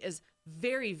had, she is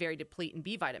very, very deplete in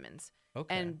B vitamins.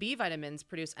 Okay. And B vitamins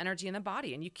produce energy in the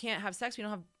body. And you can't have sex if you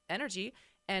don't have energy.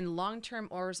 And long-term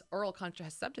oral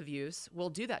contraceptive use will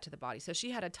do that to the body. So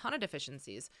she had a ton of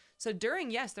deficiencies. So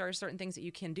yes, there are certain things that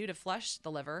you can do to flush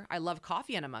the liver. I love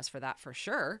coffee enemas for that, for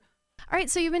sure. All right,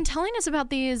 so you've been telling us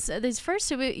about these first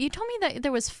two. You told me that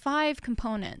there was 5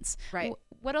 components. Right.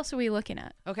 What else are we looking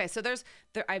at? Okay, so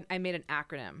I made an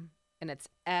acronym, and it's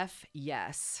F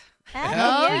yes.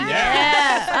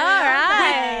 Yes. All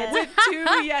right. With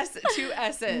 2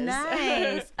 S's.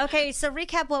 Nice. Okay, so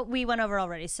recap what we went over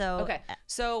already. So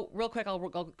real quick, I'll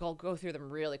go through them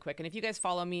really quick. And if you guys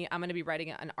follow me, I'm going to be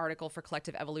writing an article for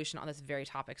Collective Evolution on this very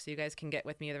topic. So you guys can get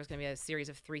with me. There's going to be a series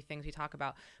of 3 things we talk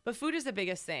about. But food is the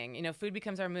biggest thing. Food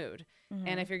becomes our mood. Mm-hmm.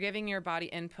 And if you're giving your body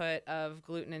input of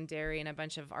gluten and dairy and a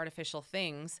bunch of artificial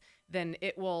things, then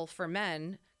it will, for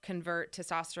men, convert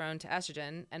testosterone to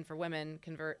estrogen, and for women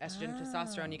convert estrogen to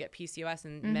testosterone. You get PCOS,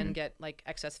 and men get like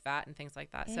excess fat and things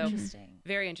like that. So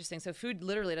very interesting. So food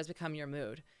literally does become your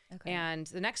mood. Okay. And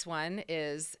the next one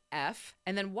is F,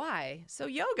 and then Y. So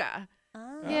yoga.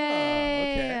 Yay.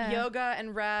 Okay. Yoga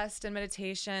and rest and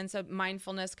meditation. So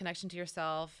mindfulness, connection to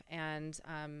yourself, and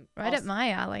right up my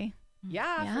alley.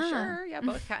 Yeah, for sure. Yeah,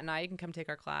 both Kat and I, you can come take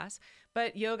our class.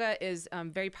 But yoga is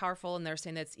very powerful, and they're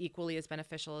saying that it's equally as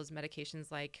beneficial as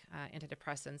medications like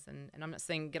antidepressants. And I'm not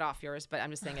saying get off yours, but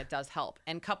I'm just saying it does help.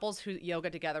 And couples who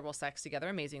yoga together will sex together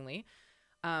amazingly.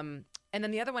 And then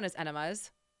the other one is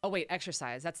enemas. Oh, wait,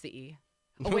 exercise. That's the E.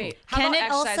 Oh, wait. How about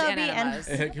exercise and enemas?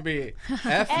 It could be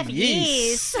F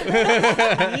yeast.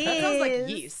 It sounds like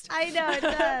yeast. I know, it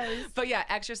does. But yeah,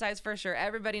 exercise for sure.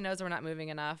 Everybody knows we're not moving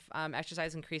enough.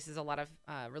 Exercise increases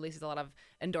releases a lot of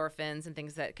endorphins and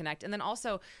things that connect. And then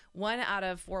also 1 out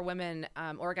of 4 women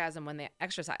orgasm when they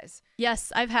exercise.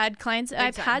 Yes, I've had clients,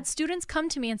 I've had students come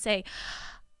to me and say,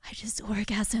 I just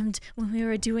orgasmed when we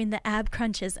were doing the ab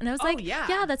crunches. And I was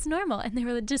yeah, that's normal. And they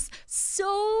were just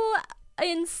so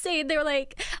insane. They were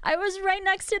like, I was right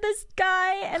next to this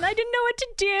guy and I didn't know what to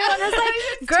do. And I was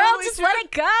like, girl, totally just let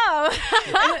it go.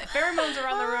 Pheromones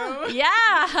around the room.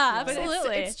 Yeah,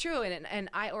 absolutely. It's true. And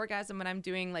I orgasm when I'm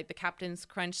doing like the captain's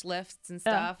crunch lifts and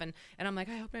stuff. And I'm like,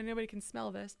 I hope nobody can smell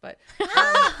this. But it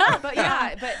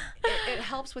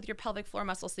helps with your pelvic floor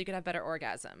muscles so you can have better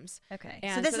orgasms. Okay.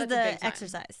 And so this is the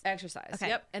exercise. Okay.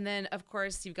 Yep. And then of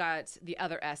course you've got the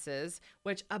other S's,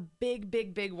 which a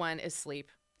big one is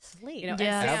sleep. Sleep. You know,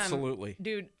 Yeah. and Sam, Absolutely.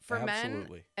 dude. For men,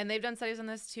 Absolutely. and they've done studies on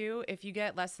this too. If you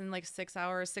get less than like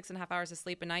 6.5 hours of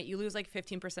sleep a night, you lose like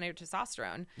 15% of your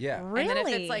testosterone. Yeah. Really?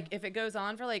 And then if it goes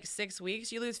on for like 6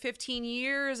 weeks, you lose 15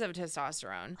 years of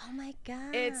testosterone. Oh my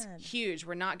God. It's huge.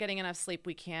 We're not getting enough sleep.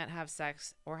 We can't have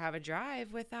sex or have a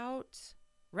drive without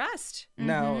rest.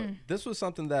 Now, this was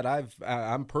something that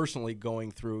I'm personally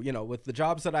going through. You know, with the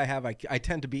jobs that I have, I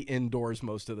tend to be indoors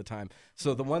most of the time.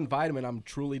 So the one vitamin I'm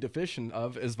truly deficient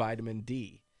of is vitamin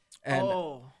D.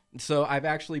 And so I've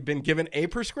actually been given a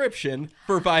prescription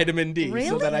for vitamin D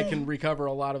so that I can recover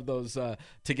a lot of those to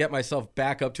get myself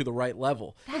back up to the right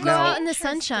level. Go out in the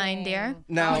sunshine, dear.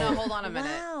 Now, no, hold on a minute.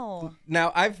 Wow.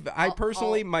 Now, I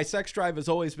personally, my sex drive has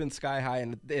always been sky high,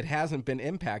 and it hasn't been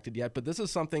impacted yet. But this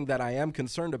is something that I am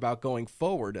concerned about going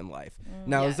forward in life.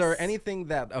 Now, is there anything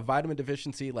that a vitamin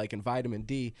deficiency, like in vitamin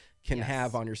D, can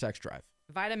have on your sex drive?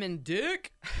 Vitamin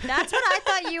dick. That's what I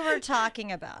thought you were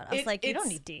talking about. I was like, you don't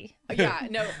need D. Yeah,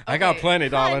 no. I got plenty,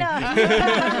 darling.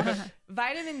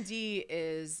 Vitamin D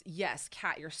is, yes,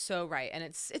 Kat, you're so right. And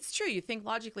it's true. You think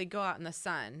logically, go out in the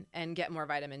sun and get more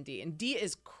vitamin D. And D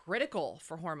is critical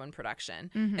for hormone production.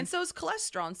 And so is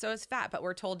cholesterol and so is fat. But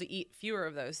we're told to eat fewer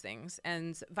of those things.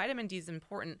 And vitamin D is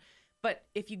important. But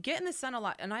if you get in the sun a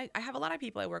lot, and I have a lot of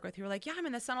people I work with who are like, yeah, I'm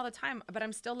in the sun all the time, but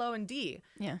I'm still low in D.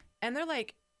 Yeah. And they're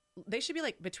like, they should be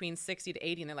like between 60 to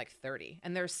 80 and they're like 30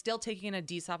 and they're still taking a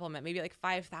D supplement, maybe like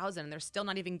 5,000, and they're still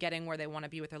not even getting where they want to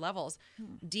be with their levels.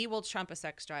 D will trump a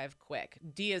sex drive quick.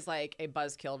 D is like a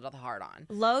buzzkill to the hard on.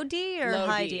 Low D or Low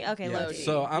high D. D? Okay, Yeah, low D.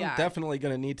 so I'm definitely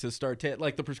going to need to start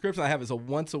like the prescription I have is a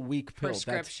once a week pill.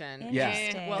 Prescription. Yeah.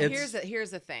 And, well, It's-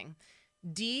 here's the thing.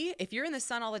 D, if you're in the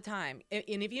sun all the time, and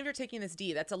if you're taking this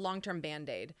D, that's a long-term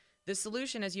Band-Aid. The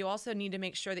solution is you also need to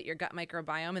make sure that your gut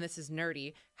microbiome, and this is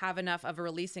nerdy, have enough of a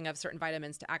releasing of certain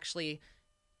vitamins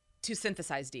to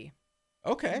synthesize D.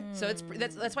 Okay. So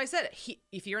that's why I said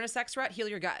if you're in a sex rut, heal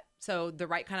your gut. So the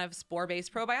right kind of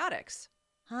spore-based probiotics.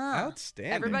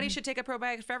 Outstanding. Everybody should take a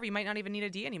probiotic forever. You might not even need a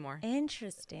D anymore.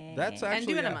 Interesting. That's actually And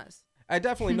do enemas. I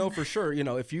definitely know for sure, you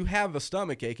know, if you have a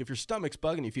stomach ache, if your stomach's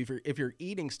bugging you, if you're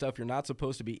eating stuff you're not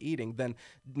supposed to be eating, then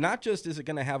not just is it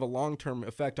going to have a long-term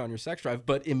effect on your sex drive,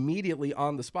 but immediately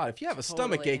on the spot. If you have a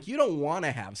stomach ache, you don't want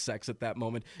to have sex at that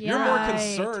moment. You're more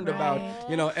concerned about,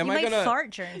 you know, am you I going to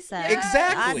fart during sex?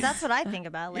 Exactly. That's what I think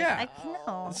about. Like, Yeah. I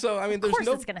know. So, I mean, Of there's course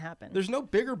no it's gonna happen. There's no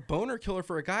bigger boner killer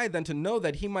for a guy than to know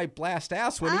that he might blast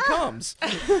ass when he comes.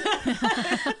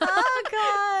 Oh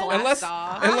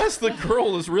God. Unless the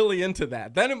girl is really into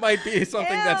that. Then it might be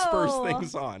something that spurs Ew.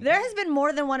 things on. There has been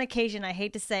more than one occasion, I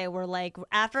hate to say, where like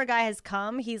after a guy has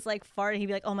come, he's like farting. He'd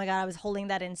be like, "Oh my God, I was holding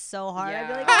that in so hard." I'd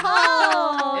be like,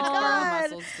 "Oh It's God." part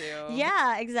of muscles too.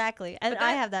 Yeah, exactly. And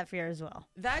I have that fear as well.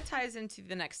 That ties into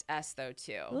the next S though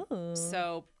too. Ooh.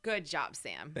 So good job,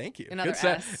 Sam. Thank you. Another Good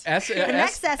S.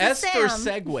 next S is for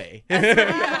Sam. segue.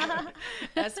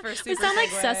 S for super We sound like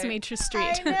segue. Sesame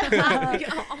Street.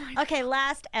 Okay,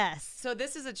 last S. So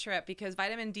this is a trip because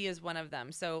vitamin D is one of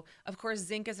them. So of course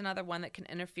zinc is another one that can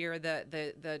interfere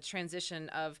the transition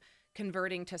of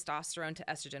converting testosterone to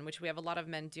estrogen, which we have a lot of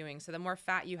men doing. So the more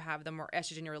fat you have, the more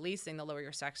estrogen you're releasing, the lower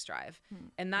your sex drive.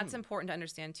 And that's important to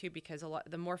understand too, because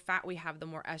the more fat we have, the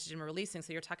more estrogen we're releasing.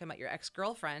 So you're talking about your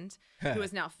ex-girlfriend who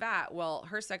is now fat. Well,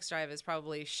 her sex drive is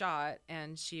probably shot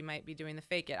and she might be doing the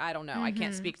fake it. I don't know. I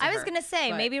can't speak to her. I was gonna say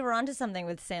but- maybe we're onto something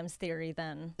with Sam's theory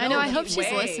then. I know. I No, hope she's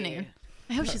way. listening.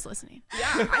 I hope she's listening. Yeah,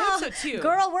 I hope so too.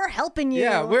 Girl, we're helping you.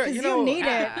 Yeah, we're 'cause you know you need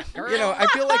it. You know, I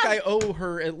feel like I owe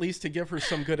her at least to give her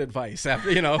some good advice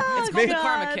after you know. It's called the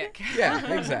karma kick.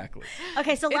 Yeah, exactly.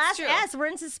 Okay, so It's last true. S, we're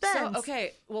in suspense. So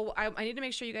okay, well, I need to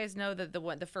make sure you guys know that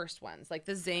the first ones, like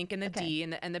the zinc and the D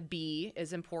and the B,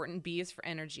 is important. B is for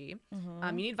energy.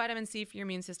 You need vitamin C for your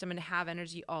immune system and to have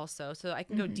energy also. So I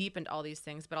can go deep into all these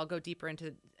things, but I'll go deeper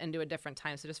into a different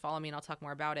time. So just follow me and I'll talk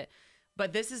more about it.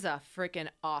 But this is a freaking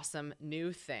awesome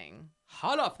new thing,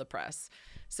 hot off the press.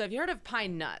 So have you heard of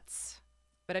pine nuts?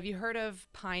 But have you heard of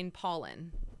pine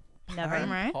pollen? Never.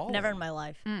 Right? Never in my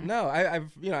life. No,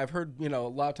 I've heard a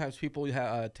lot of times people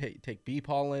take bee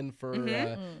pollen for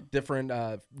different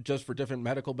just for different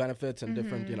medical benefits and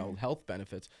different health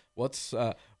benefits. What's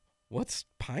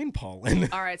pine pollen?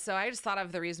 All right, so I just thought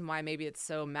of the reason why maybe it's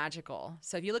so magical.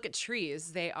 So if you look at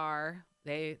trees, they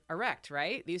erect,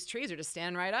 right? These trees are just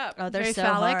standing right up. Oh, they're Very so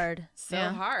phallic. hard. So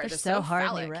hard. They're so hard and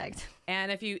phallic. erect.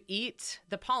 And if you eat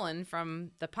the pollen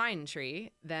from the pine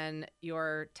tree, then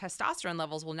your testosterone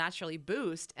levels will naturally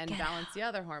boost and balance the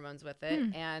other hormones with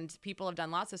it. And people have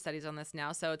done lots of studies on this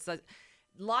now. So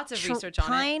lots of research on it.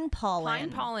 Pine pollen. Pine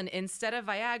pollen instead of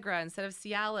Viagra, instead of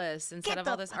Cialis, instead of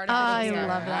all this artificial I stuff.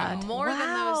 love that. More than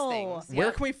those things. Where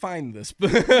Yep. can we find this? Do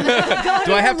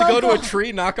I have to go to a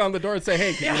tree, knock on the door, and say,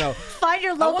 "Hey, Find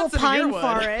your local some of pine your wood."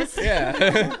 forest.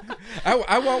 Yeah,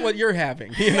 I want what you're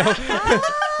having." You know.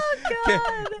 Oh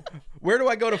God. Where do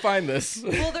I go to find this?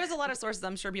 Well, there's a lot of sources.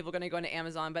 I'm sure people are going to go into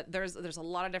Amazon, but there's a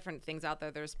lot of different things out there.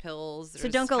 There's pills. So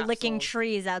there's don't go licking capsules.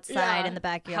 trees outside in the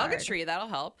backyard. Hug a tree, that'll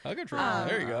help. Hug a tree.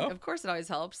 There you go. Of course, it always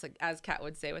helps, like as Kat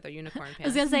would say with her unicorn pants. I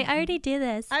was gonna say, I already do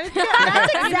this. That's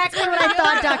exactly what I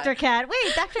thought, Dr. Cat.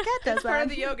 Wait, Dr. Cat does It's part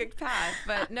that. of the yogic path.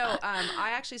 But no,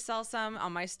 I actually sell some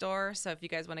on my store. So if you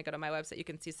guys want to go to my website, you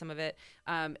can see some of it.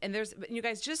 And you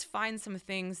guys just find some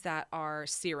things that are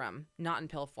serum, not in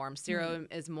pill form. Serum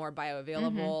is more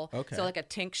bioavailable. Okay. So like a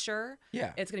tincture,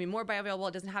 it's going to be more bioavailable.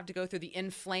 It doesn't have to go through the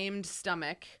inflamed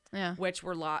stomach, which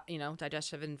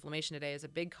digestive inflammation today is a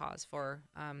big cause for.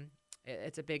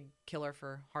 It's a big killer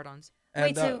for hard-ons. And,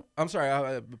 Wait, so I'm sorry.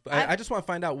 I just want to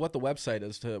find out what the website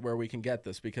is to where we can get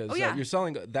this because you're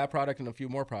selling that product and a few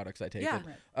more products. I take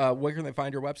it. Where can they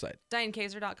find your website?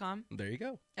 DianeKazer.com. There you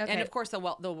go. Okay. And of course, the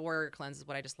Warrior Cleanse is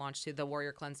what I just launched to.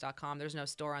 TheWarriorCleanse.com. There's no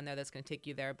store on there that's going to take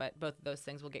you there, but both of those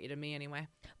things will get you to me anyway.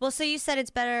 Well, so you said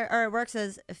it's better or it works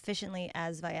as efficiently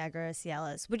as Viagra,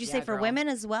 Cialis. Would you say for girl. women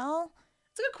as well?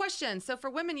 It's a good question. So for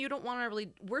women, you don't want to really.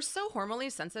 We're so hormonally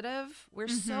sensitive. We're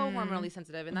so hormonally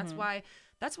sensitive, and that's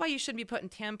why you shouldn't be putting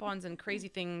tampons and crazy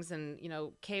things and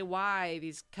KY,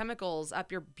 these chemicals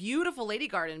up your beautiful lady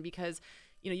garden because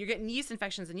you're getting yeast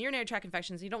infections and urinary tract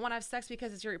infections. You don't want to have sex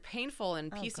because it's painful and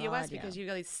PCOS because you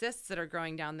got these cysts that are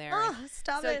growing down there. Oh,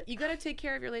 stop it! You got to take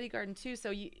care of your lady garden too.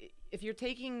 So if you're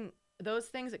taking those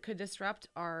things, it could disrupt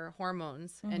our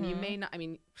hormones, and you may not. I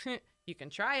mean, you can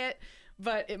try it.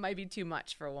 But it might be too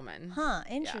much for a woman. Huh,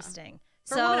 interesting.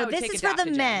 For women, I So would this take is for the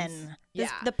adaptogens. men.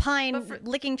 The pine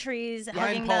licking trees,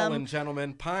 hugging Pine pollen, them.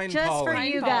 gentlemen. Pine Just pollen. for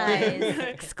you guys.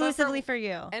 Exclusively for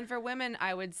you. And for women,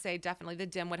 I would say definitely the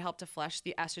DIM would help to flush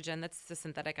the estrogen. That's the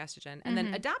synthetic estrogen. And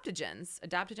then adaptogens,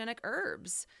 adaptogenic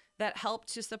herbs that help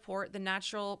to support the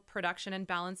natural production and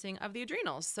balancing of the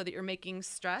adrenals so that you're making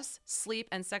stress, sleep,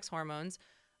 and sex hormones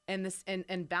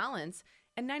and balance.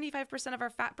 And 95% of our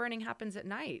fat burning happens at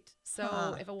night.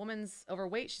 So if a woman's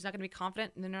overweight, she's not going to be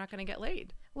confident and they're not going to get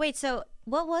laid. Wait, so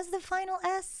what was the final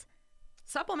S?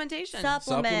 Supplementation.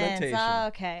 Supplements. Supplementation.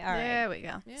 Okay, all right. There we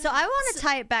go. So I want to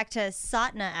tie it back to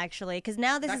Satina actually, because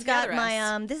now this has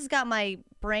got my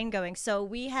brain going. So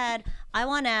we had I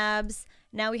Want Abs.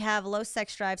 Now we have low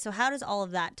sex drive. So how does all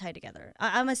of that tie together?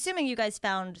 I'm assuming you guys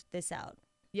found this out.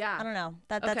 Yeah. I don't know.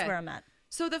 That's where I'm at.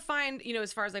 So the find,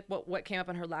 as far as like what came up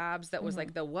in her labs, that was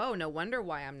like whoa, no wonder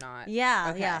why I'm not.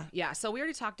 Yeah, Yeah. So we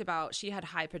already talked about she had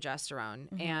high progesterone,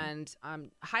 and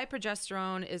high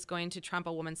progesterone is going to trump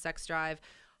a woman's sex drive.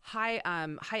 High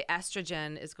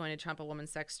estrogen is going to trump a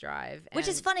woman's sex drive. Which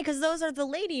is funny because those are the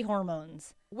lady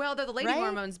hormones. Well, they're the lady right?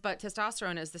 hormones, but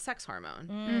testosterone is the sex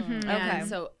hormone. Okay. And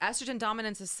so estrogen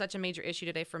dominance is such a major issue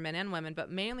today for men and women,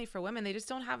 but mainly for women, they just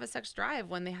don't have a sex drive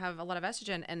when they have a lot of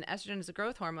estrogen, and estrogen is a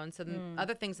growth hormone. So then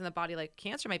other things in the body like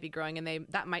cancer might be growing, and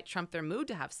that might trump their mood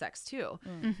to have sex too.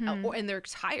 And they're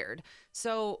tired.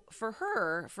 So for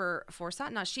her, for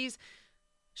Satina,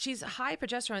 she's high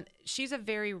progesterone. She's a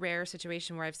very rare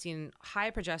situation where I've seen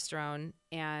high progesterone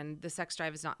and the sex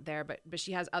drive is not there, but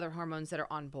she has other hormones that are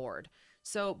on board.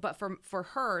 So, but for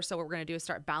her, so what we're going to do is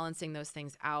start balancing those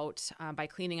things out by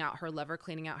cleaning out her liver,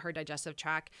 cleaning out her digestive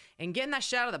tract, and getting that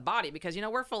shit out of the body because,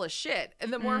 we're full of shit.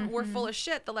 And the more we're full of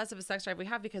shit, the less of a sex drive we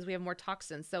have because we have more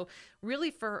toxins. So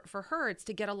really for her, it's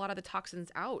to get a lot of the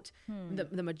toxins out.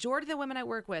 The majority of the women I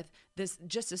work with,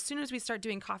 just as soon as we start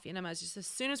doing coffee enemas, just as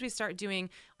soon as we start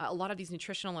doing a lot of these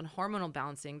nutritional and hormonal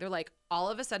balancing, they're like, all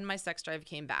of a sudden my sex drive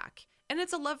came back. And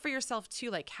it's a love for yourself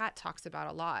too, like Kat talks about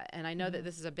a lot. And I know that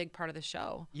this is a big part of the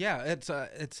show. Yeah,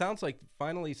 it sounds like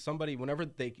finally somebody, whenever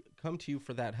they come to you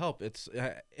for that help, it's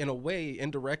in a way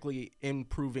indirectly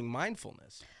improving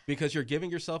mindfulness because you're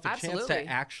giving yourself a chance to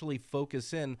actually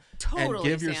focus in and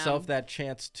give yourself that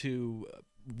chance to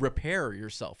repair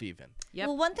yourself even. Yep.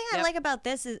 Well, one thing I like about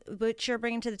this is what you're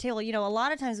bringing to the table. A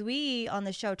lot of times we on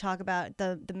the show talk about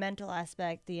the mental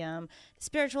aspect, the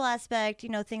spiritual aspect,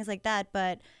 things like that.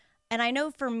 And I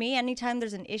know for me, anytime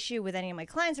there's an issue with any of my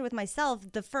clients or with myself,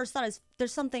 the first thought is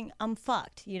there's something, I'm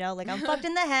fucked, like I'm fucked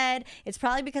in the head. It's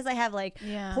probably because I have like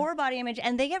poor body image,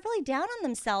 and they get really down on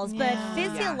themselves. But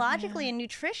physiologically and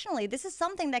nutritionally, this is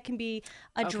something that can be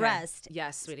addressed. Okay.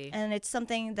 Yes, sweetie. And it's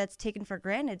something that's taken for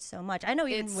granted so much. I know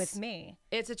even with me.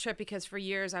 It's a trip because for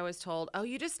years I was told, oh,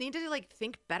 you just need to like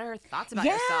think better thoughts about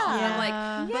yourself. I'm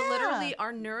like, but literally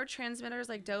our neurotransmitters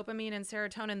like dopamine and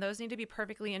serotonin, those need to be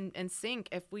perfectly in sync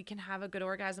if we can have a good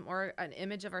orgasm or an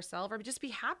image of ourselves or just be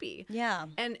happy. Yeah.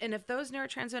 And if those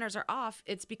neurotransmitters are off,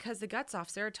 it's because the gut's off.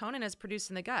 Serotonin is produced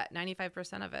in the gut,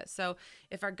 95% of it. So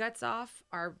if our gut's off,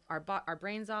 our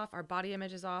brain's off, our body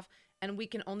image is off, and we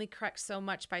can only correct so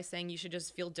much by saying you should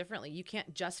just feel differently. You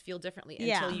can't just feel differently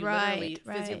until you literally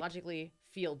physiologically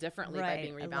feel differently by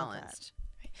being rebalanced.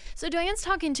 So Diane's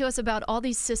talking to us about all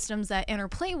these systems that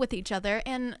interplay with each other,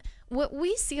 and what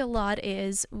we see a lot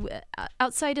is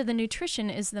outside of the nutrition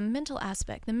is the mental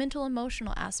aspect, the mental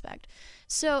emotional aspect.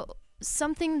 So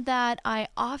something that I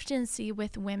often see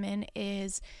with women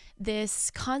is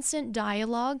this constant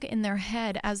dialogue in their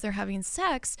head as they're having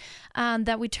sex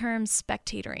that we term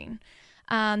spectatoring.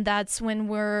 That's when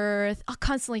we're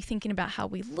constantly thinking about how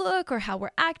we look or how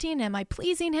we're acting. Am I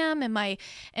pleasing him? Am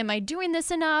I doing this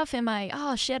enough?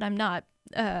 Oh shit, I'm not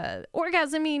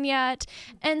orgasming yet.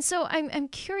 And so I'm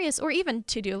curious, or even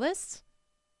to-do lists.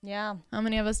 Yeah. How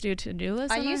many of us do to-do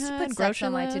lists? I used to put sex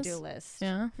on my to-do list.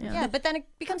 Yeah. But then it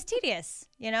becomes tedious.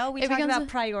 We talked about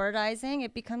prioritizing.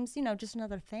 It becomes, just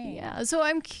another thing. Yeah. So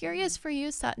I'm curious for you,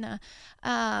 Satina.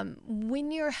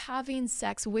 When you're having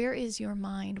sex, where is your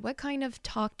mind? What kind of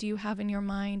talk do you have in your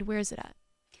mind? Where is it at?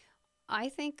 I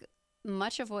think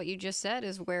much of what you just said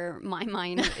is where my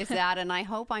mind is at, and I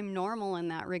hope I'm normal in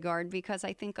that regard, because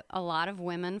I think a lot of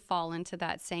women fall into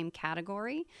that same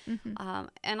category.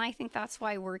 And I think that's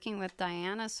why working with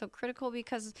Diane is so critical,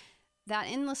 because that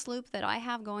endless loop that I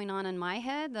have going on in my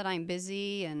head, that I'm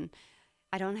busy and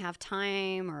I don't have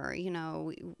time, or,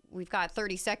 we've got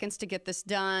 30 seconds to get this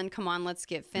done. Come on, let's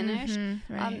get finished.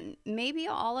 Maybe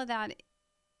all of that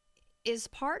is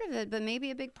part of it, but maybe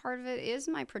a big part of it is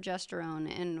my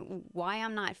progesterone and why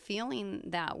I'm not feeling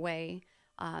that way.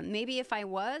 Maybe if I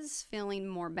was feeling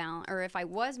more balanced, or if I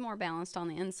was more balanced on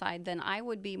the inside, then I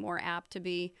would be more apt to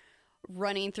be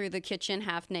running through the kitchen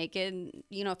half naked,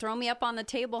 throw me up on the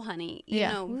table, honey.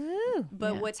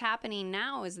 But what's happening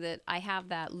now is that I have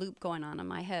that loop going on in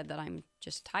my head that I'm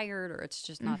just tired, or it's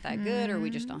just not that good, or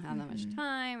we just don't have that much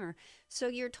time. So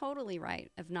you're totally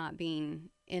right of not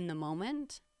being in the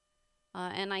moment.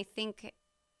 And I think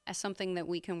as something that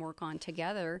we can work on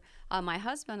together, my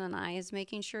husband and I, is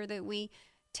making sure that we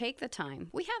take the time.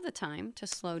 We have the time to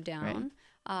slow down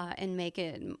and make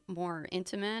it more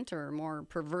intimate or more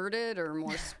perverted or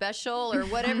more special or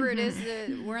whatever it is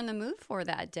that we're in the mood for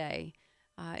that day.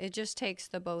 It just takes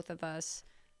the both of us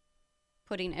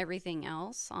putting everything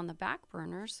else on the back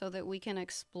burner so that we can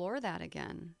explore that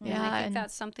again. And I think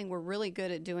that's something we're really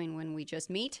good at doing when we just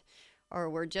meet, or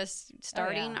we're just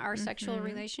starting our sexual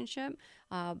relationship.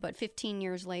 But 15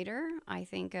 years later, I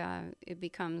think it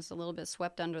becomes a little bit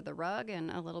swept under the rug and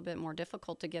a little bit more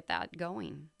difficult to get that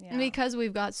going. Yeah. Because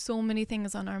we've got so many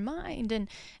things on our mind.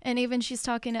 And even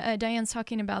Diane's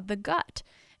talking about the gut.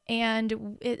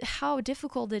 And how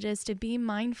difficult it is to be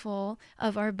mindful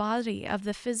of our body, of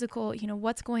the physical,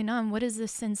 what's going on? What is the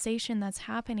sensation that's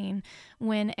happening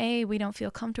when A, we don't feel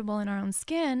comfortable in our own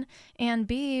skin, and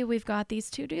B, we've got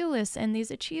these to-do lists and these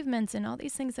achievements and all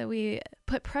these things that we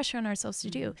put pressure on ourselves to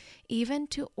do, even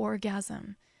to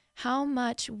orgasm. How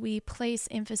much we place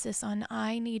emphasis on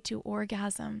I need to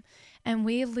orgasm, and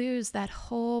we lose that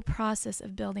whole process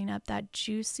of building up that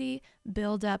juicy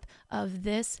buildup of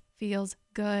this feels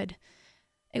good.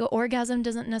 Orgasm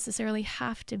doesn't necessarily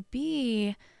have to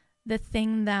be the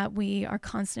thing that we are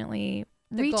constantly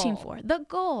reaching for. The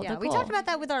goal. Yeah, we talked about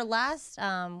that with our last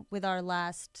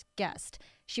guest.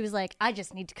 She was like, I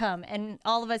just need to come. And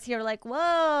all of us here were like,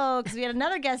 whoa, because we had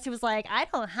another guest who was like, I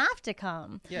don't have to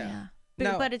come. Yeah.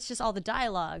 But it's just all the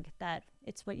dialogue that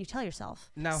it's what you tell yourself.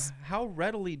 Now, how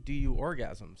readily do you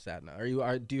orgasm,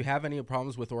 Satina? Do you have any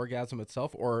problems with orgasm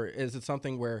itself, or is it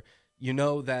something where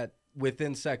that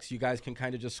within sex you guys can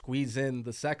kind of just squeeze in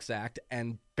the sex act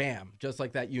and bam, just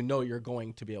like that, you're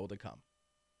going to be able to come?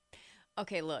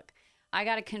 Okay, look, I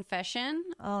got a confession.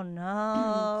 Oh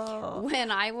no. When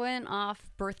I went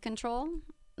off birth control,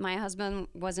 my husband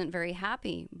wasn't very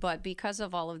happy, but because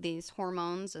of all of these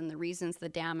hormones and the reasons, the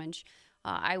damage,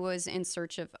 I was in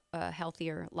search of a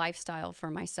healthier lifestyle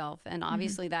for myself. And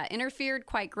obviously that interfered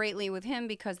quite greatly with him,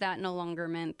 because that no longer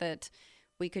meant that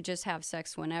we could just have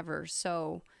sex whenever.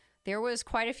 So there was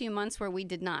quite a few months where we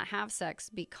did not have sex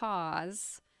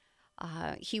because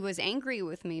he was angry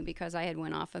with me because I had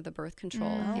went off of the birth control.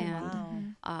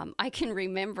 And I can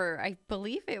remember, I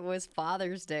believe it was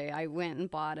Father's Day, I went and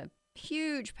bought a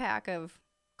huge pack of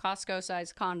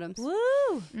Costco-sized condoms.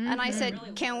 Woo! And I said,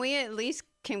 can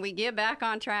we get back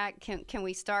on track? Can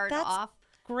we start off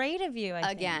great of you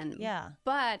again? Think. Yeah.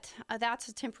 But that's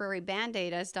a temporary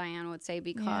Band-Aid, as Diane would say,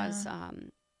 because,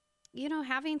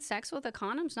 having sex with a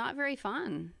condom's not very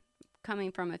fun.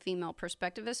 Coming from a female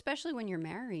perspective, especially when you're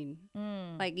married.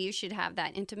 Like, you should have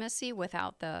that intimacy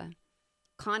without the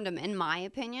condom, in my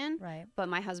opinion. Right. But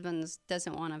my husband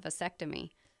doesn't want a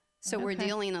vasectomy. So we're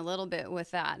dealing a little bit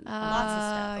with that. Lots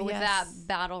of stuff. With that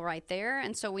battle right there.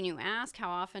 And so when you ask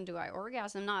how often do I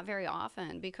orgasm, not very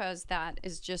often, because that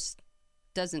is just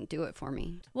doesn't do it for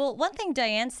me. Well, one thing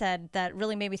Diane said that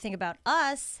really made me think about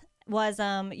us was,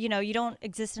 you don't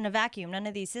exist in a vacuum. None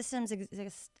of these systems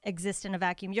exist in a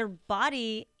vacuum. Your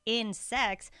body in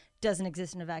sex doesn't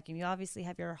exist in a vacuum. You obviously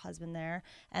have your husband there,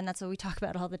 and that's what we talk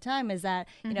about all the time, is that,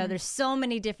 there's so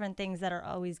many different things that are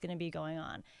always going to be going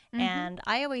on. And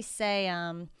I always say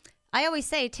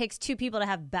it takes two people to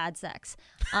have bad sex.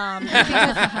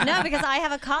 Because I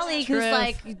have a colleague who's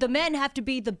like, the men have to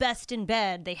be the best in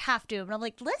bed. They have to. And I'm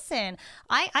like, listen,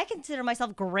 I consider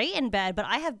myself great in bed, but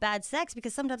I have bad sex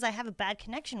because sometimes I have a bad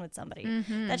connection with somebody.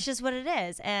 That's just what it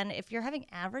is. And if you're having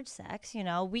average sex,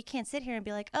 we can't sit here and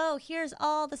be like, oh, here's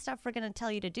all the stuff we're going to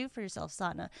tell you to do for yourself,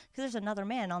 Satina, because there's another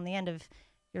man on the end of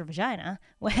your vagina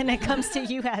when it comes to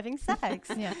you having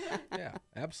sex. Yeah,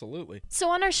 absolutely. So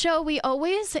on our show, we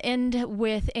always end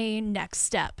with a next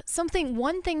step.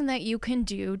 One thing that you can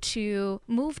do to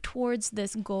move towards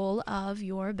this goal of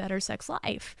your better sex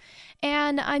life.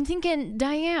 And I'm thinking,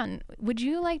 Diane, would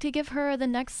you like to give her the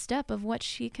next step of what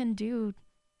she can do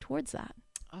towards that?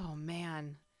 Oh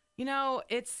man.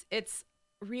 It's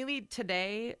really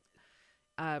today,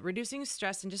 reducing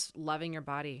stress and just loving your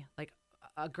body. Like,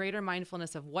 a greater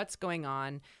mindfulness of what's going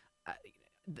on.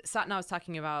 Satina was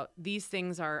talking about these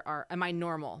things are am I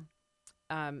normal?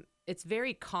 It's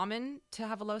very common to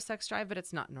have a low sex drive, but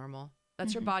it's not normal.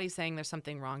 That's your body saying there's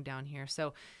something wrong down here.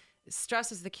 So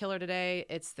stress is the killer today.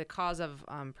 It's the cause of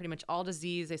pretty much all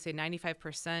disease. They say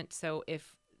 95%. So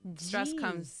if stress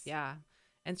comes,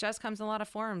 and stress comes in a lot of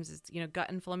forms. It's,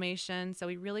 gut inflammation. So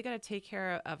we really got to take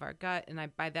care of our gut. And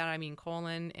by that, I mean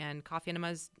colon and coffee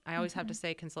enemas. I always have to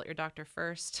say, consult your doctor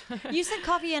first. You said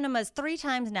coffee enemas 3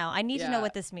 times now. I need to know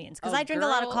what this means, because I drink a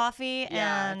lot of coffee.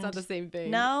 Yeah, it's not the same thing.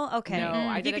 No? Okay. No,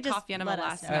 I did a coffee enema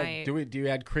last night. Do you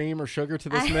add cream or sugar to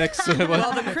this mix?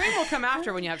 Well, the cream will come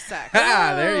after when you have sex.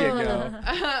 There you go.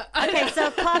 Okay,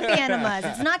 so coffee enemas.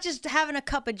 It's not just having a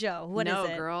cup of Joe. What is it?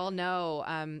 No, girl,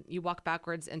 no. You walk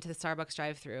backwards into the Starbucks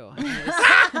drive-thru.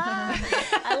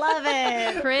 I love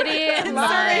it. Pretty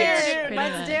much.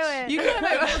 Let's do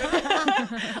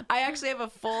it. I actually have a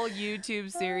full YouTube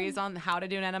series on how to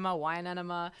do an enema, why an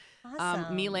enema,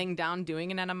 me laying down doing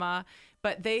an enema.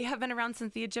 But they have been around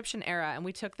since the Egyptian era, and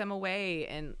we took them away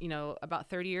about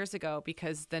 30 years ago,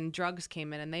 because then drugs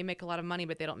came in, and they make a lot of money,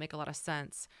 but they don't make a lot of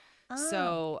sense.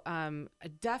 So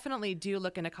definitely do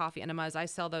look into coffee enemas. I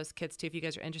sell those kits too if you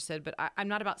guys are interested, but I'm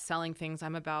not about selling things.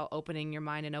 I'm about opening your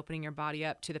mind and opening your body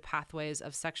up to the pathways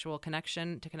of sexual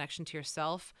connection to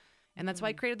yourself. And that's why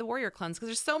I created the Warrior Cleanse, because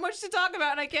there's so much to talk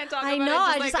about and I can't talk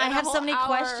about it. I have so many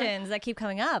questions that keep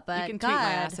coming up. But you can tweet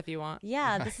my ass if you want.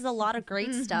 Yeah, this is a lot of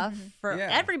great stuff for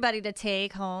everybody to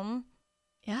take home.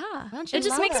 Yeah, it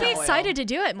just makes me excited to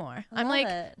do it more. I'm like,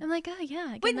 oh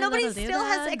yeah. Wait, nobody still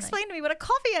has explained to me what a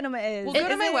coffee enema is. Well, go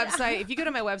to my website. If you go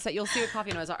to my website, you'll see what coffee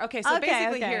enemas are. Okay, so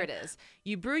basically here it is.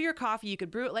 You brew your coffee. You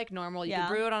could brew it like normal. You could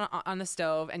brew it on the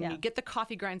stove, and you get the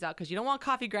coffee grinds out, because you don't want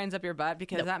coffee grinds up your butt,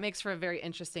 because that makes for a very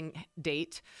interesting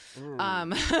date.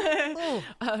 Want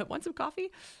some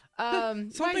coffee?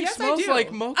 Something smells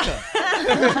like mocha.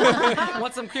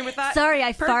 Want some cream with that? Sorry,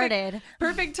 I farted.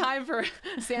 Perfect time for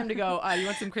Sam to go, you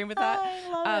want some cream with that? I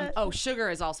love it. Oh, sugar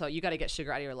is also, you got to get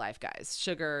sugar out of your life, guys.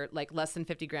 Sugar, like less than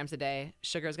 50 grams a day.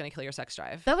 Sugar is going to kill your sex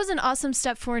drive. That was an awesome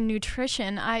step for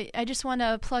nutrition. I just want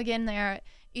to plug in there.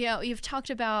 You've talked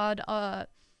about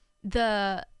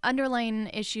the underlying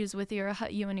issues with you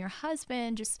and your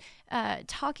husband, just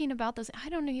talking about those. I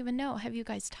don't even know. Have you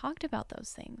guys talked about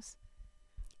those things?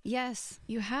 Yes.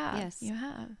 You have? Yes. You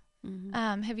have.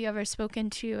 Mm-hmm. Have you ever spoken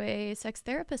to a sex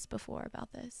therapist before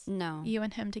about this? No. You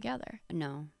and him together?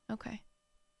 No. Okay.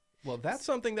 Well, that's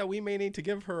something that we may need to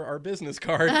give her our business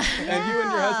card. And you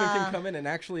and your husband can come in and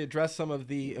actually address some of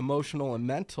the emotional and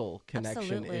mental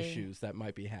connection issues that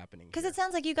might be happening. Because it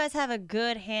sounds like you guys have a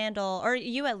good handle, or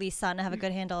you at least, Satina, have a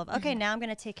good handle of, okay, now I'm going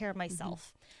to take care of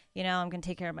myself. I'm going to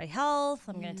take care of my health.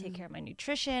 I'm going to take care of my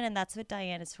nutrition. And that's what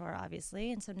Diane is for,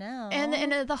 obviously. And so now.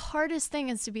 And the hardest thing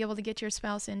is to be able to get your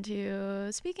spouse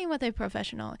into speaking with a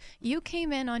professional. You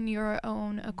came in on your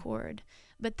own accord,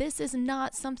 but this is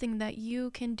not something that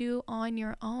you can do on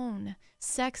your own.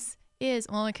 Sex is,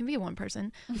 well, it can be one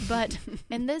person, but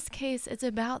in this case, it's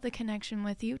about the connection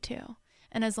with you two.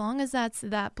 And as long as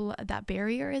that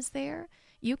barrier is there,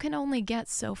 you can only get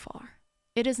so far.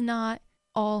 It is not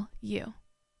all you.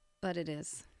 But it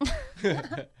is.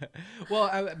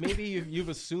 Well, maybe you've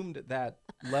assumed that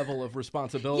level of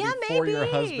responsibility for your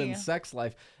husband's sex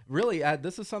life. Really,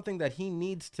 this is something that he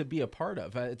needs to be a part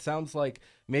of. It sounds like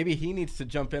maybe he needs to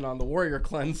jump in on the warrior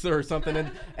cleanser or something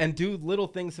and do little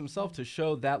things himself to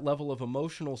show that level of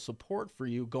emotional support for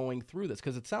you going through this.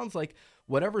 Because it sounds like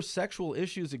whatever sexual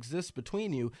issues exist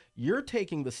between you, you're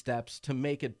taking the steps to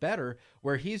make it better,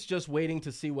 where he's just waiting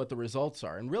to see what the results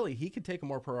are. And really, he could take a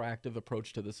more proactive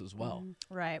approach to this as well.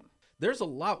 Right. There's a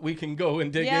lot we can go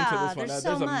and dig into this one. There's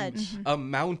so much. A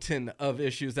mountain of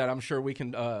issues that I'm sure we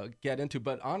can get into.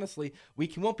 But honestly,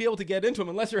 won't be able to get into them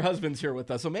unless your husband's here with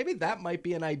us. So maybe that might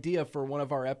be an idea for one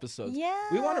of our episodes. Yeah.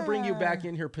 We want to bring you back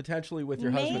in here potentially with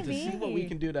your husband to see what we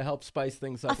can do to help spice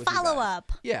things up with you guys. A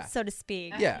follow-up, yeah, so to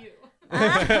speak. Yeah.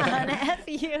 An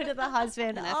F-U to the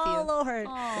husband. Oh, Lord.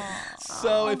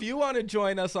 So if you want to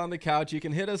join us on the couch, you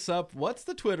can hit us up. What's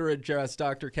the Twitter address,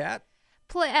 Dr. Kat?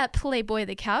 At Playboy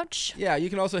the Couch. Yeah, you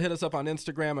can also hit us up on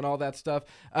Instagram and all that stuff.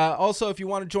 Also, if you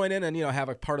want to join in and have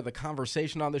a part of the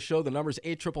conversation on the show, the number's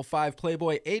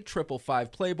 855-PLAYBOY,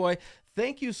 855-PLAYBOY.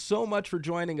 Thank you so much for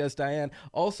joining us, Diane.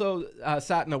 Also,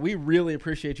 Satina, we really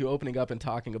appreciate you opening up and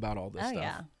talking about all this stuff. Oh,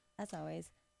 yeah. As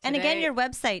always. And again, your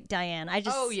website, Diane.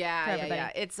 Yeah.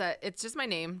 It's just my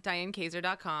name,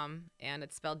 DianeKazer.com, and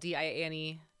it's spelled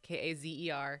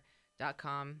DianeKazer.com.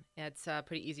 It's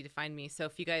pretty easy to find me. So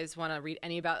if you guys want to read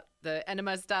any about the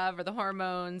enema stuff or the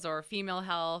hormones or female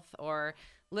health or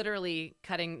literally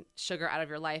cutting sugar out of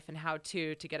your life and how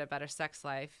to get a better sex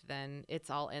life, then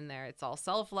it's all in there. It's all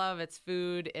self-love, it's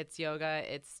food, it's yoga,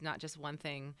 it's not just one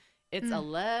thing. It's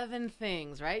 11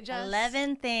 things, right, Jess?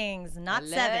 11 things, not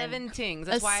 7. 11 things.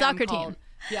 That's why soccer I'm called, team.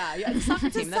 Yeah, it's a soccer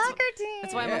team. Soccer team.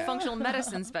 That's why I'm a functional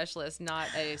medicine specialist, not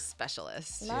a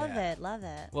specialist. Love it.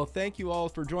 Well, thank you all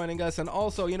for joining us. And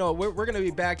also, we're going to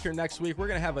be back here next week. We're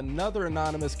going to have another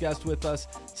anonymous guest with us.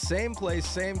 Same place,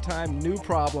 same time, new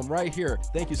problem right here.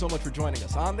 Thank you so much for joining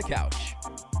us on the couch.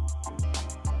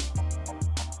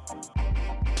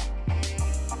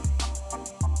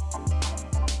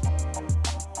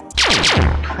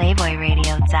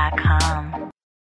 PlayboyRadio.com